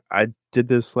 over. I did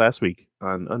this last week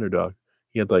on Underdog.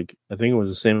 He had like, I think it was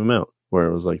the same amount where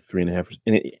it was like 3.5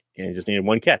 and he just needed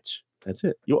one catch. That's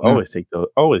it. You'll always take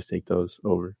those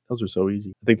over. Those are so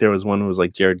easy. I think there was one who was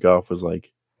like Jared Goff was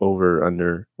like over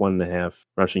under 1.5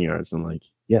 rushing yards. And like,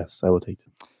 yes, I will take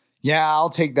them. Yeah,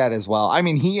 I'll take that as well. I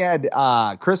mean, he had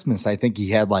Christmas. I think he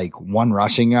had like 1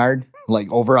 rushing yard,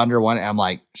 like over under 1. I'm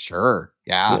like, sure.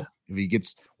 Yeah. If he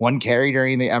gets 1 carry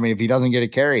during the, I mean, if he doesn't get a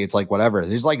carry, it's like whatever.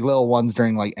 There's like little ones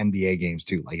during like NBA games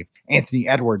too. Like if Anthony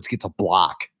Edwards gets a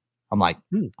block, I'm like,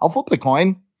 I'll flip the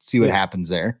coin, see what happens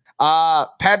there.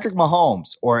 Patrick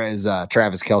Mahomes, or as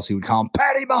Travis Kelce would call him,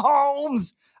 Patty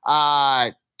Mahomes,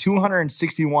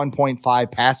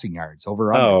 261.5 passing yards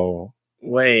over. Oh,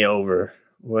 way over.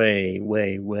 Way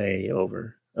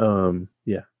over.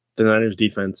 Yeah. The Niners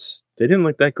defense, they didn't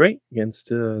look that great against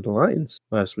the Lions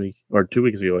last week or 2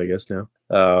 weeks ago, I guess now.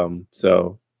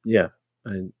 So yeah.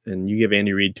 And you give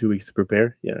Andy Reid 2 weeks to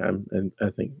prepare. Yeah. I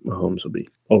think Mahomes will be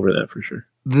over that for sure.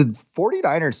 The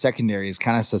 49ers secondary is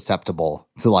kind of susceptible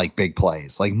to like big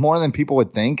plays, like more than people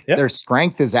would think. Yep. Their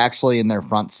strength is actually in their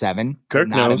front 7, Kirk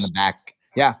not knows. In the back.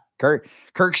 Yeah. Kirk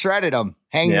shredded them.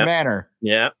 Hang the banner.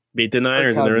 Yeah. Beat the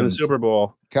Niners and they're in the Super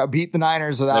Bowl. Beat the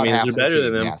Niners without. That means they're better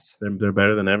than them. Yes. They're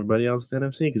better than everybody else in the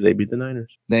NFC because they beat the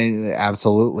Niners. They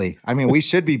absolutely. I mean, we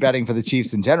should be betting for the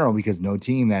Chiefs in general because no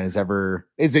team that has ever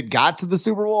got to the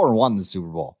Super Bowl or won the Super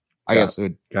Bowl. I guess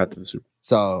it got to the Super Bowl.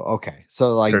 So, okay.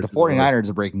 So, like, the 49ers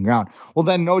are breaking ground. Well,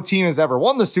 then no team has ever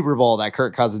won the Super Bowl that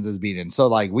Kirk Cousins has beaten. So,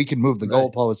 like, we can move the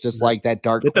goalposts just like that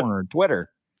dark corner of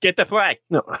Twitter. Get the flag.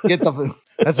 No.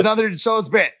 That's another show's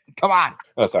bit. Come on.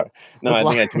 Oh, sorry. No,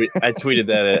 I tweeted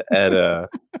that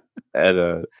at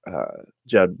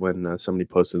Judd when somebody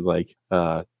posted, like,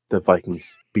 the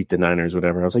Vikings beat the Niners,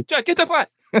 whatever. I was like, Judd, get the flag.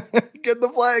 Get the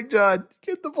flag, Judd.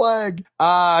 Get the flag.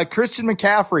 Christian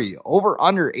McCaffrey, over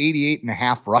under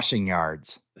 88.5 rushing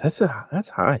yards. That's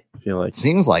high, I feel like.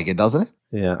 Seems like it, doesn't it?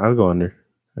 Yeah, I'd go under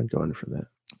for that.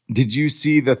 Did you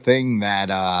see the thing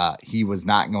that he was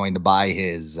not going to buy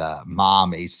his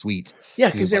mom a suite? Yeah,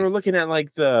 because they were looking at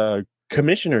like the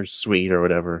commissioner's suite or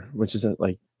whatever, which is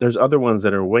like there's other ones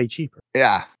that are way cheaper.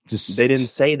 Yeah. They didn't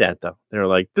say that though. They were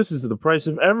like, this is the price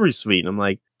of every suite. And I'm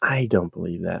like, I don't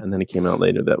believe that. And then it came out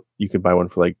later that you could buy one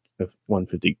for like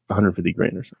 150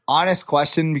 grand or something. Honest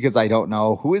question, because I don't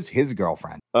know. Who is his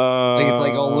girlfriend? I think it's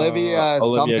like Olivia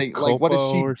something. Colpo, like what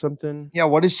is she or something? Yeah,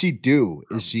 what does she do?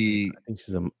 Is she? I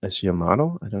think is she a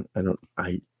model?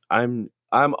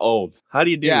 I'm old. How do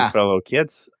you do, fellow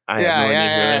kids? I have no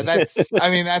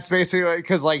idea. That's basically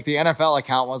because like the NFL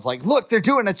account was like, look, they're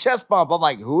doing a chest bump. I'm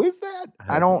like, who is that?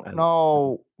 I don't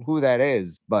know who that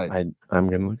is, but I'm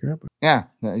gonna look her up. Yeah,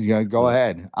 go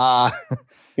ahead.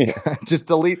 Just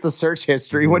delete the search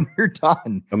history when you're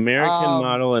done. American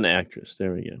model and actress.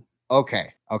 There we go.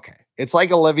 Okay. It's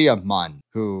like Olivia Munn,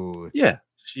 who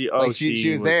she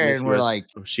was there, and we're like,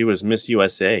 she was Miss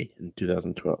USA in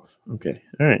 2012. Okay,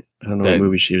 all right. I don't know what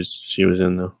movie she was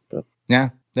in though, but yeah.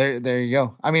 There you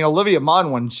go. I mean, Olivia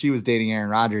Munn, when she was dating Aaron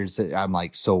Rodgers, I'm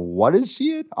like, so what is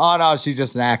she in? Oh, no, she's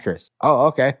just an actress. Oh,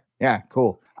 okay. Yeah,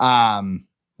 cool.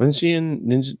 Wasn't she in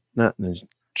Ninja? Not Ninja.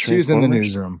 She was in the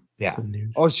newsroom. Yeah.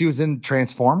 Oh, she was in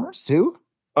Transformers too?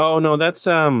 Oh no, that's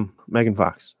Megan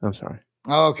Fox. I'm sorry.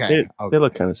 Okay. They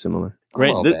look kind of similar.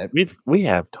 Great. We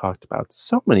have talked about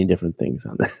so many different things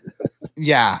on this.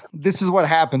 Yeah, this is what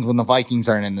happens when the Vikings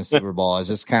aren't in the Super Bowl. It's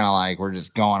just kind of like we're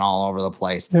just going all over the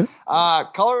place. Yeah.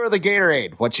 Color of the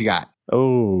Gatorade. What you got?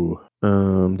 Oh,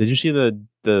 did you see the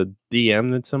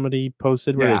DM that somebody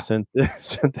posted where they sent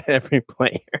that every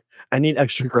player? I need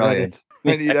extra credit.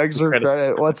 I need extra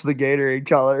credit. What's the Gatorade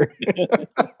color?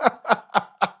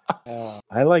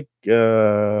 I like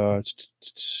gotta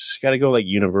go like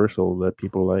universal that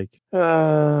people like.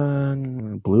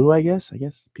 Blue, I guess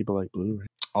people like blue, right?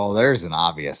 Oh, there's an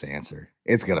obvious answer.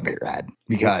 It's gonna be red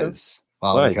because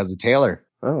of Taylor.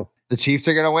 Oh, the Chiefs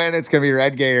are gonna win. It's gonna be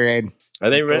red Gatorade. Are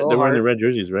they red? They're wearing the red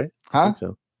jerseys, right? Huh?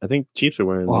 I think Chiefs are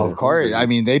wearing. Well, of course. I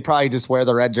mean, they'd probably just wear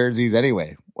the red jerseys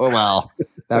anyway. Well,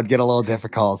 that would get a little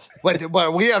difficult.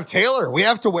 But we have Taylor. We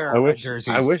have to wear our red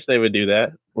jerseys. I wish they would do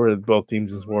that, where both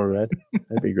teams just wore red.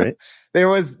 That'd be great.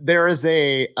 There's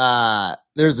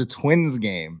a Twins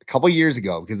game a couple years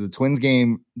ago because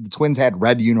the Twins had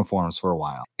red uniforms for a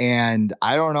while, and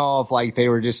I don't know if like they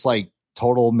were just like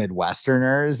total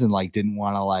Midwesterners and like didn't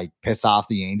want to like piss off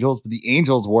the Angels, but the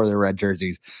Angels wore their red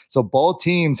jerseys. So both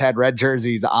teams had red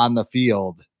jerseys on the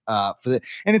field and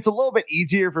it's a little bit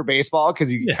easier for baseball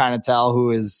because you can kind of tell who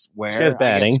is where.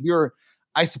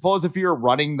 I suppose if you're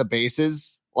running the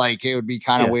bases, like it would be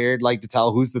kind of weird, like to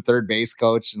tell who's the third base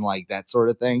coach and like that sort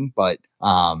of thing. But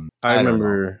I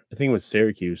remember, I think it was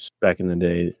Syracuse back in the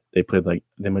day. They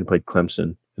might have played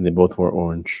Clemson and they both wore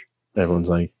orange. Everyone's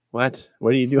like, what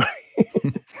are you doing?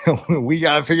 We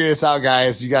got to figure this out,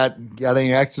 guys. You got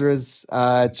any extras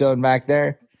chilling back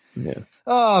there? Yeah.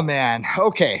 Oh, man.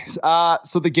 Okay.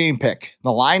 So the game pick.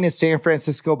 The line is San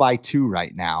Francisco by 2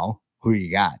 right now. Who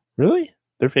you got? Really?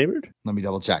 They're favored? Let me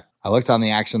double check. I looked on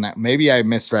the action. Maybe I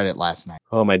misread it last night.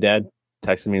 Oh, my dad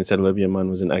texted me and said Olivia Munn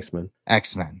was in X-Men.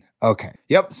 X-Men. Okay.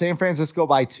 Yep. San Francisco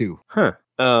by 2. Huh.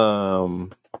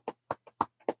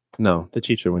 No, the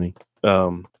Chiefs are winning.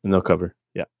 And they'll cover.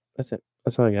 Yeah. That's it.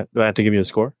 That's all I got. Do I have to give you a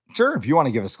score? Sure, if you want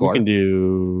to give a score. We can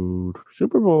do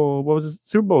Super Bowl. What was it?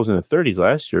 Super Bowl was in the 30s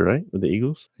last year, right? With the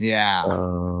Eagles? Yeah.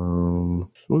 We'll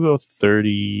go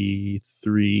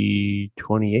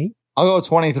 33-28. I'll go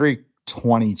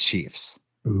 23-20 Chiefs.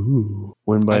 Ooh.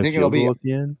 Win by a field goal at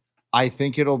the end? I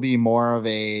think it'll be more of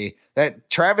that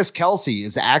Travis Kelce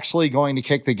is actually going to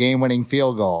kick the game-winning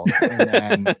field goal. And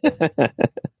then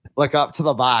look up to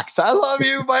the box. I love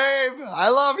you, babe. I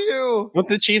love you. Don't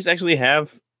the Chiefs actually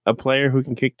have a player who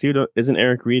can kick too? Isn't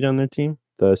Eric Reed on their team?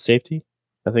 The safety?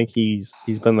 I think he's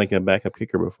been like a backup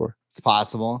kicker before. It's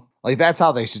possible. Like that's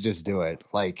how they should just do it.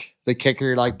 Like the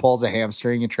kicker like pulls a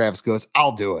hamstring and Travis goes,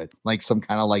 "I'll do it." Like some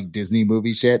kind of like Disney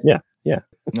movie shit. Yeah.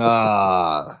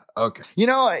 Okay. You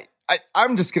know,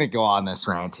 I'm just going to go on this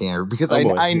rant here because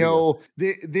I know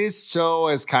this show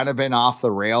has kind of been off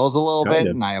the rails a little bit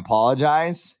and I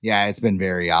apologize. Yeah, it's been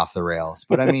very off the rails.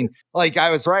 But I mean, like I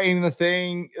was writing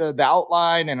the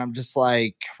outline and I'm just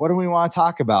like, what do we want to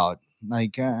talk about?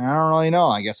 Like, I don't really know.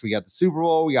 I guess we got the Super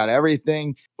Bowl. We got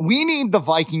everything. We need the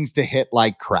Vikings to hit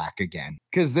like crack again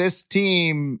because this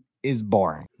team is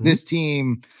boring. Mm-hmm. This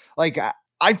team, like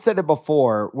I've said it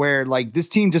before where like this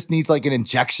team just needs like an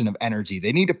injection of energy.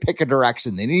 They need to pick a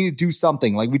direction. They need to do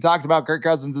something. Like we talked about Kirk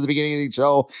Cousins at the beginning of the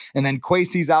show. And then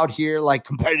Kwesi's out here like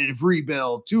competitive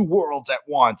rebuild, 2 worlds at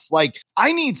once. Like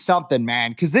I need something,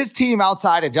 man. Cause this team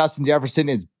outside of Justin Jefferson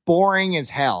is boring as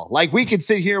hell. Like we could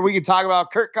sit here, we could talk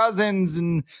about Kirk Cousins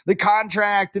and the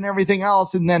contract and everything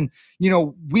else. And then,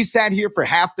 we sat here for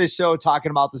half this show talking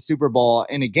about the Super Bowl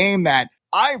in a game that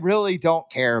I really don't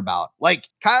care about. Like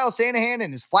Kyle Shanahan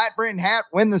and his flat brim hat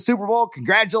win the Super Bowl.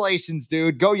 Congratulations,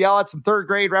 dude. Go yell at some 3rd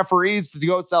grade referees to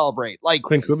go celebrate. Like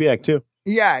Clint Kubiak too.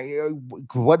 Yeah.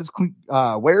 Where is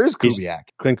Kubiak?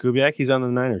 Clint Kubiak. He's on the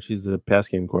Niners. He's the pass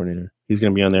game coordinator. He's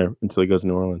going to be on there until he goes to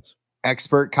New Orleans.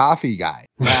 Expert coffee guy.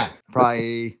 Yeah.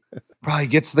 Probably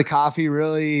gets the coffee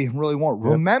really, really warm.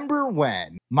 Yep. Remember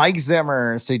when Mike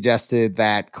Zimmer suggested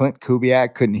that Clint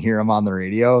Kubiak couldn't hear him on the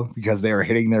radio because they were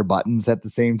hitting their buttons at the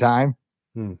same time?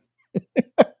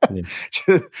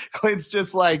 Clint's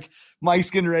just like, Mike's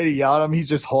getting ready to yell at him. He's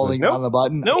just holding on the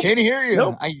button. I can't hear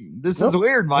you. This is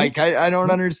weird, Mike. I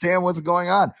don't understand what's going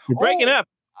on. You're breaking up.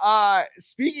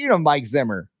 Speaking of Mike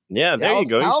Zimmer. Yeah, there you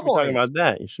go. Cowboys. You should be talking about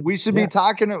that. We should be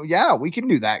talking. Yeah, we can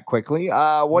do that quickly.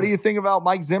 What do you think about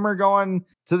Mike Zimmer going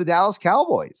to the Dallas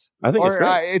Cowboys? I think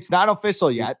it's not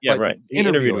official yet. Yeah, right. He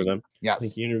interviewed with them. Yes. I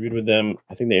think he interviewed with them.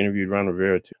 I think they interviewed Ron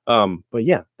Rivera too. But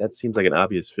yeah, that seems like an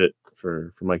obvious fit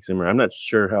for Mike Zimmer. I'm not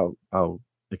sure how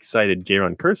excited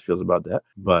Jaron Curse feels about that,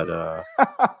 but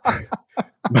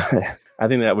I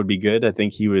think that would be good. I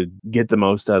think he would get the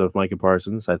most out of Micah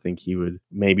Parsons. I think he would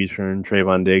maybe turn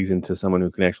Trayvon Diggs into someone who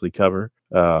can actually cover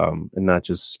and not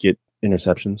just get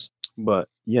interceptions. But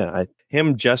yeah,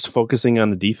 him just focusing on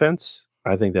the defense,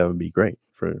 I think that would be great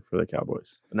for the Cowboys.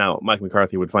 Now, Mike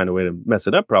McCarthy would find a way to mess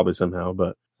it up probably somehow,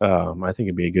 but I think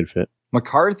it'd be a good fit.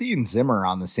 McCarthy and Zimmer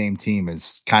on the same team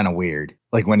is kind of weird.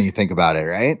 Like when you think about it,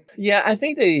 right? Yeah, I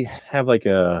think they have like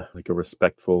a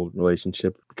respectful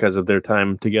relationship because of their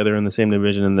time together in the same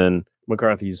division. And then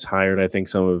McCarthy's hired, I think,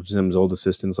 some of Zim's old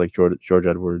assistants like George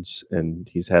Edwards, and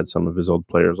he's had some of his old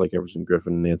players like Everson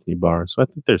Griffin and Anthony Barr. So I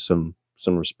think there's some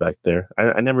respect there.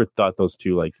 I never thought those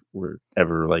two like were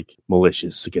ever like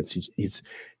malicious against each.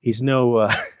 He's no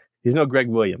Greg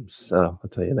Williams. So I'll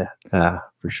tell you that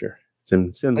for sure.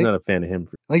 Sim's like, not a fan of him.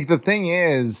 Like the thing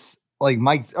is, like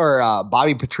Mike or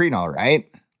Bobby Petrino, right?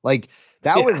 Like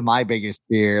that was my biggest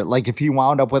fear. Like if he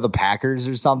wound up with the Packers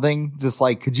or something, just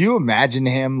like, could you imagine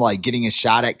him like getting a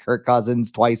shot at Kirk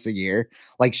Cousins twice a year?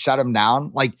 Like shut him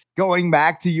down, like going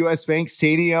back to US Bank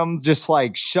Stadium, just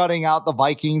like shutting out the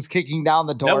Vikings, kicking down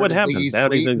the door. That would happen.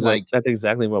 That's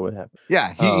exactly what would happen.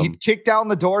 Yeah. He'd kick down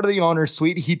the door to the owner's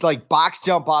suite. He'd like box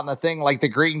jump on the thing like the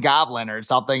Green Goblin or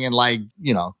something. And like,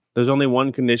 there's only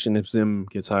one condition if Zim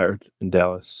gets hired in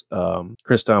Dallas.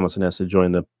 Chris Tomlinson has to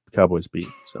join the Cowboys beat.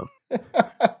 So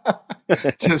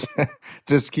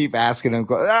just keep asking him.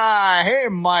 Hey,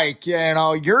 Mike,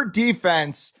 your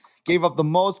defense gave up the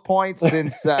most points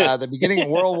since the beginning of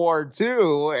World War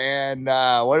II. And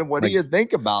what do you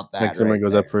think about that? Like Zimmer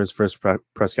goes up for his first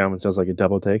press conference, does like a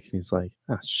double take, and he's like,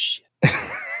 "Oh shit."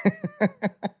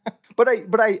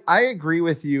 But I agree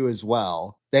with you as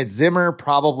well that Zimmer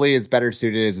probably is better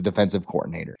suited as a defensive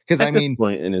coordinator. Because at this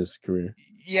point in his career.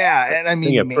 Yeah, and I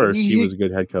mean, at first he was a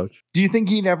good head coach. Do you think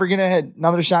he'd ever get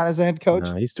another shot as a head coach?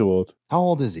 Nah, he's too old. How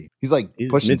old is he? He's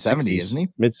pushing mid-60s. 70, isn't he?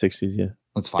 Mid-60s, yeah.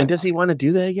 Let's find. And does he want to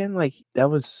do that again? Like that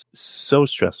was so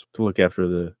stressful to look after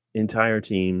the entire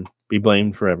team, be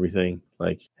blamed for everything,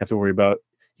 like have to worry about.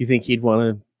 You think he'd want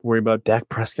to worry about Dak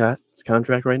Prescott's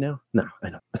contract right now? No, I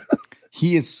don't.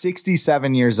 He is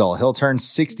 67 years old. He'll turn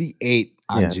 68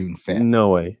 on June 5th. No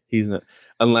way. He's not.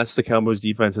 Unless the Cowboys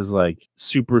defense is like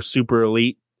super, super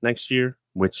elite next year,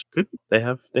 which could they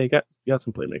got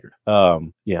some playmaker. I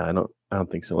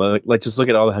don't think so. Like just look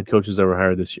at all the head coaches that were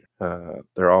hired this year.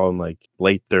 They're all in like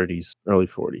late 30s, early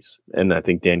 40s. And I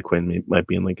think Dan Quinn might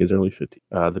be in like his early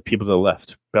 50s. The people that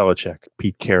left, Belichick,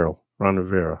 Pete Carroll, Ron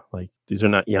Rivera, like these are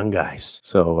not young guys.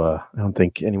 So I don't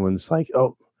think anyone's like,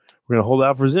 oh, we're going to hold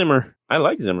out for Zimmer. I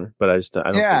like Zimmer, but I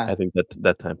think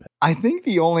that time passed. I think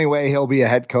the only way he'll be a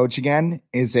head coach again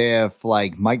is if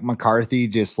like Mike McCarthy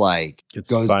just like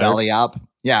goes fired. Belly up.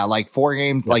 Yeah, like 4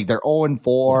 games, like they're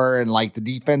 0-4 and like the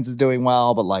defense is doing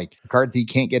well, but like McCarthy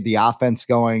can't get the offense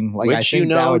going. Like I think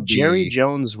that would Jerry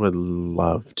Jones would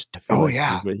love to.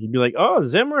 He'd be like, "Oh,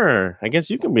 Zimmer, I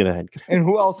guess you can be the head coach." And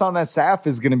who else on that staff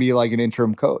is going to be like an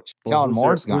interim coach? Kellen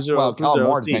Moore's gone. Kellen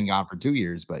Moore's been gone for 2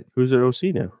 years, but who's their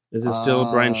OC now? Is it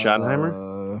still Brian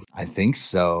Schottenheimer? I think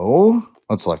so.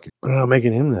 Let's look.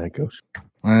 Making him the head coach.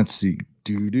 Let's see.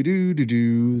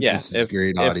 Yeah, this is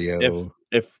great audio.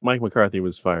 If Mike McCarthy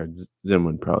was fired, Zim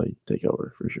would probably take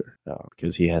over for sure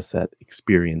because he has that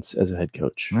experience as a head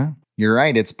coach. Yeah, you're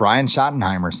right. It's Brian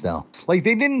Schottenheimer still. Like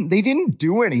they didn't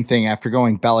do anything after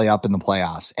going belly up in the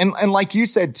playoffs. And like you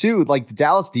said too, like the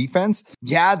Dallas defense,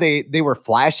 yeah, they were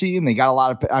flashy and they got a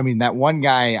lot of. I mean, that one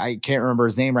guy, I can't remember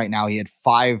his name right now. He had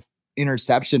 5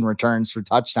 interception returns for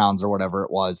touchdowns or whatever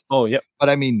it was. Oh, yep. But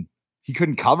I mean, he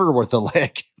couldn't cover with a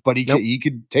lick. But he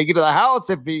could take it to the house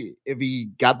if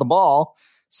he got the ball.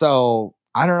 So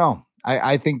I don't know.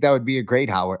 I think that would be a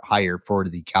great hire for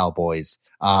the Cowboys.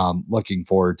 Looking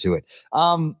forward to it.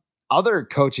 Other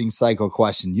coaching cycle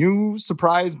question. You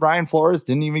surprised Brian Flores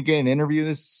didn't even get an interview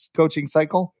this coaching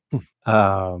cycle?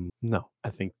 No,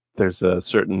 I think there's a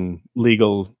certain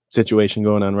legal situation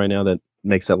going on right now that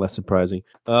makes that less surprising.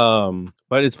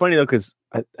 But it's funny though, because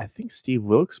I think Steve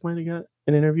Wilkes might have got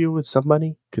an interview with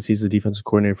somebody because he's the defensive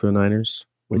coordinator for the Niners,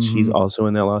 which he's also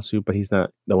in that lawsuit, but he's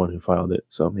not the one who filed it.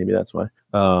 So maybe that's why.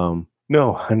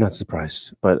 No, I'm not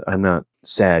surprised, but I'm not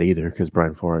sad either because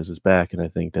Brian Flores is back, and I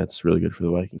think that's really good for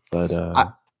the Vikings. But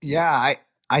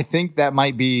I think that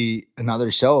might be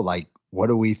another show. Like, what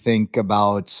do we think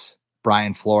about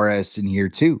Brian Flores in year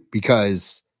 2?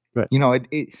 Because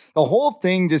the whole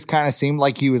thing just kind of seemed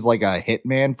like he was like a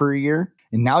hitman for a year.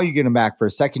 And now you get him back for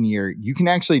a second year. You can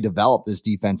actually develop this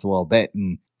defense a little bit.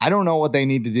 And I don't know what they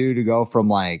need to do to go from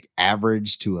like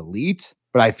average to elite,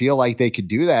 but I feel like they could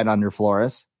do that under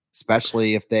Flores.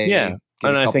 especially if they Yeah. get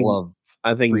And a couple of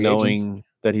I think free knowing agents.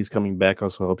 that he's coming back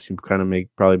also helps you kind of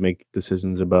probably make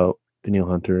decisions about Danielle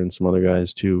Hunter and some other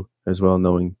guys too, as well.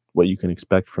 Knowing what you can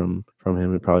expect from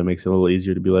him, it probably makes it a little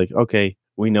easier to be like, okay,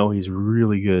 we know he's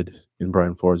really good in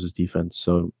Brian Flores' defense,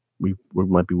 so we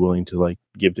might be willing to like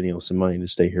give Danielle some money to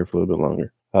stay here for a little bit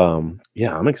longer.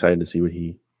 Yeah, I'm excited to see what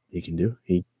he can do.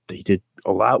 He did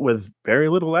a lot with very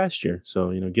little last year,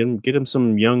 so get him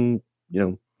some young,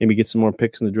 maybe get some more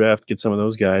picks in the draft, get some of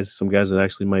those guys, some guys that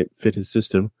actually might fit his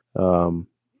system.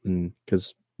 And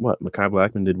because Mekhi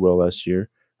Blackmon did well last year,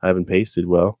 Ivan Pace did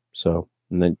well, so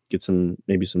and then get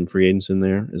maybe some free agents in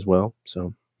there as well.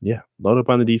 So yeah, load up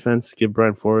on the defense, give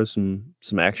Brian Flores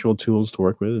some actual tools to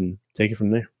work with, and take it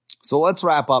from there. So let's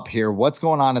wrap up here. What's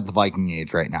going on at the Viking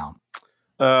Age right now?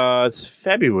 It's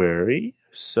February,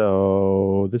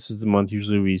 so this is the month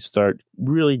usually we start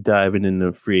really diving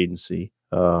into free agency.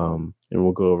 And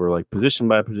we'll go over like position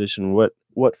by position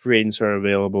what free agents are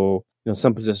available.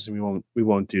 Some positions we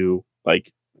won't do,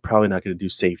 like probably not going to do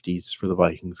safeties for the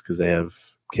Vikings because they have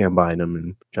Cam Bynum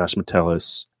and Josh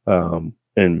Metellus.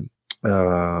 And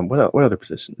what other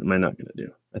position am I not going to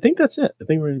do? I think that's it. I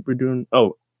think we're doing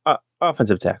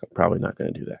offensive tackle. Probably not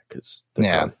going to do that because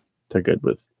they're good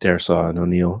with Darrisaw and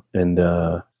O'Neal. And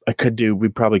we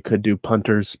probably could do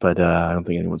punters, but I don't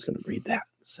think anyone's going to read that.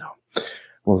 So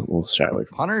we'll shy away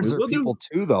from punters. Are people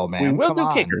too, though, man. We will do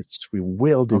kickers. We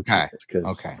will do kickers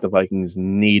because the Vikings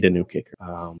need a new kicker.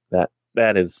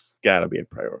 That is got to be a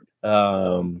priority.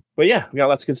 But yeah, we got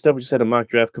lots of good stuff. We just had a mock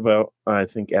draft come out. I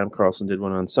think Adam Carlson did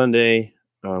one on Sunday.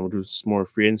 We'll do some more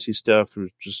free agency stuff. We're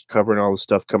just covering all the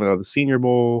stuff coming out of the Senior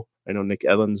Bowl. I know Nick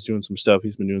Ellen's doing some stuff.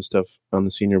 He's been doing stuff on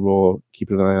the Senior Bowl.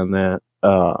 Keep an eye on that.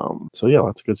 So yeah,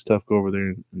 lots of good stuff. Go over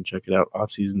there and check it out.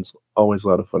 Off season's always a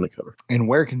lot of fun to cover. And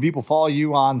where can people follow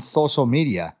you on social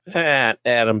media? At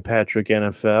Adam Patrick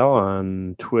NFL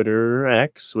on Twitter,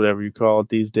 X, whatever you call it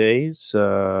these days,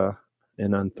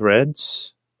 and on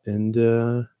Threads. And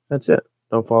that's it.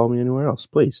 Don't follow me anywhere else,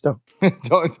 please. Don't.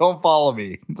 don't follow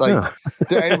me.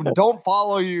 Don't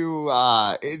follow you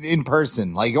in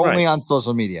person. Like only on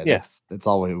social media. That's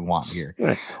all we want here.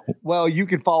 Right. Well, you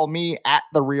can follow me at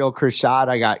The Real Chris Schott.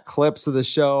 I got clips of the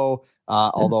show.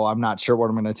 Although I'm not sure what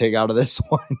I'm going to take out of this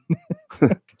one.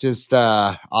 Just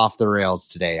off the rails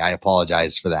today. I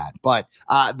apologize for that. But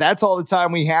that's all the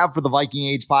time we have for the Viking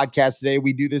Age podcast today.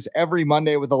 We do this every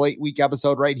Monday with a late week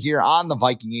episode right here on the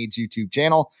Viking Age YouTube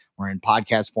channel. We're in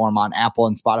podcast form on Apple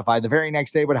and Spotify the very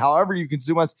next day. But however you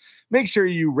consume us, make sure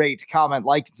you rate, comment,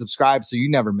 like, and subscribe so you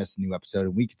never miss a new episode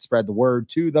and we can spread the word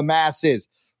to the masses.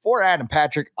 For Adam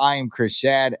Patrick, I am Chris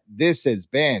Schad. This has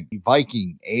been the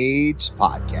Viking Age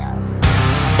podcast.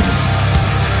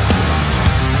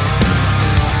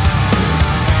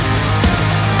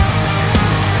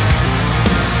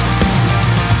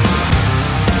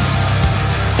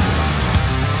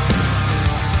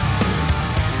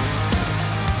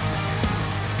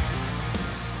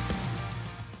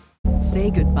 Say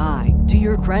goodbye to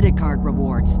your credit card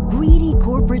rewards. Greedy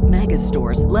corporate mega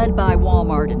stores, led by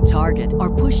Walmart and Target,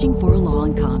 are pushing for a law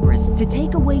in Congress to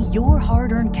take away your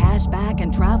hard-earned cash back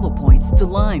and travel points to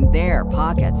line their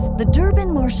pockets. The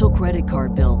Durbin-Marshall credit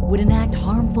card bill would enact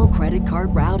harmful credit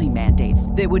card routing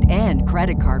mandates that would end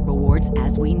credit card rewards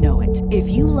as we know it. If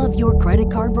you love your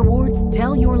credit card rewards,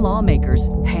 tell your lawmakers,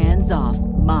 hands off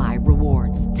my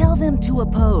rewards. Tell them to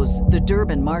oppose the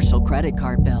Durbin-Marshall credit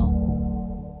card bill.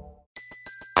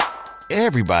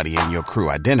 Everybody in your crew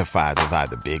identifies as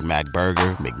either Big Mac Burger,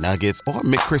 McNuggets, or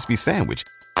McCrispy Sandwich.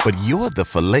 But you're the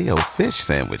Filet-O-Fish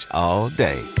Sandwich all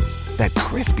day. That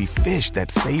crispy fish, that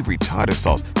savory tartar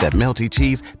sauce, that melty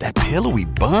cheese, that pillowy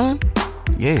bun.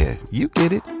 Yeah, you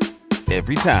get it.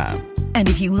 Every time. And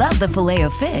if you love the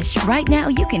Filet-O-Fish, right now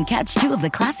you can catch two of the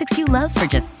classics you love for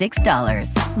just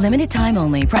 $6. Limited time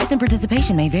only. Price and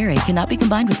participation may vary. Cannot be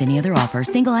combined with any other offer.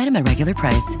 Single item at regular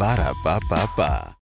price. Ba-da-ba-ba-ba.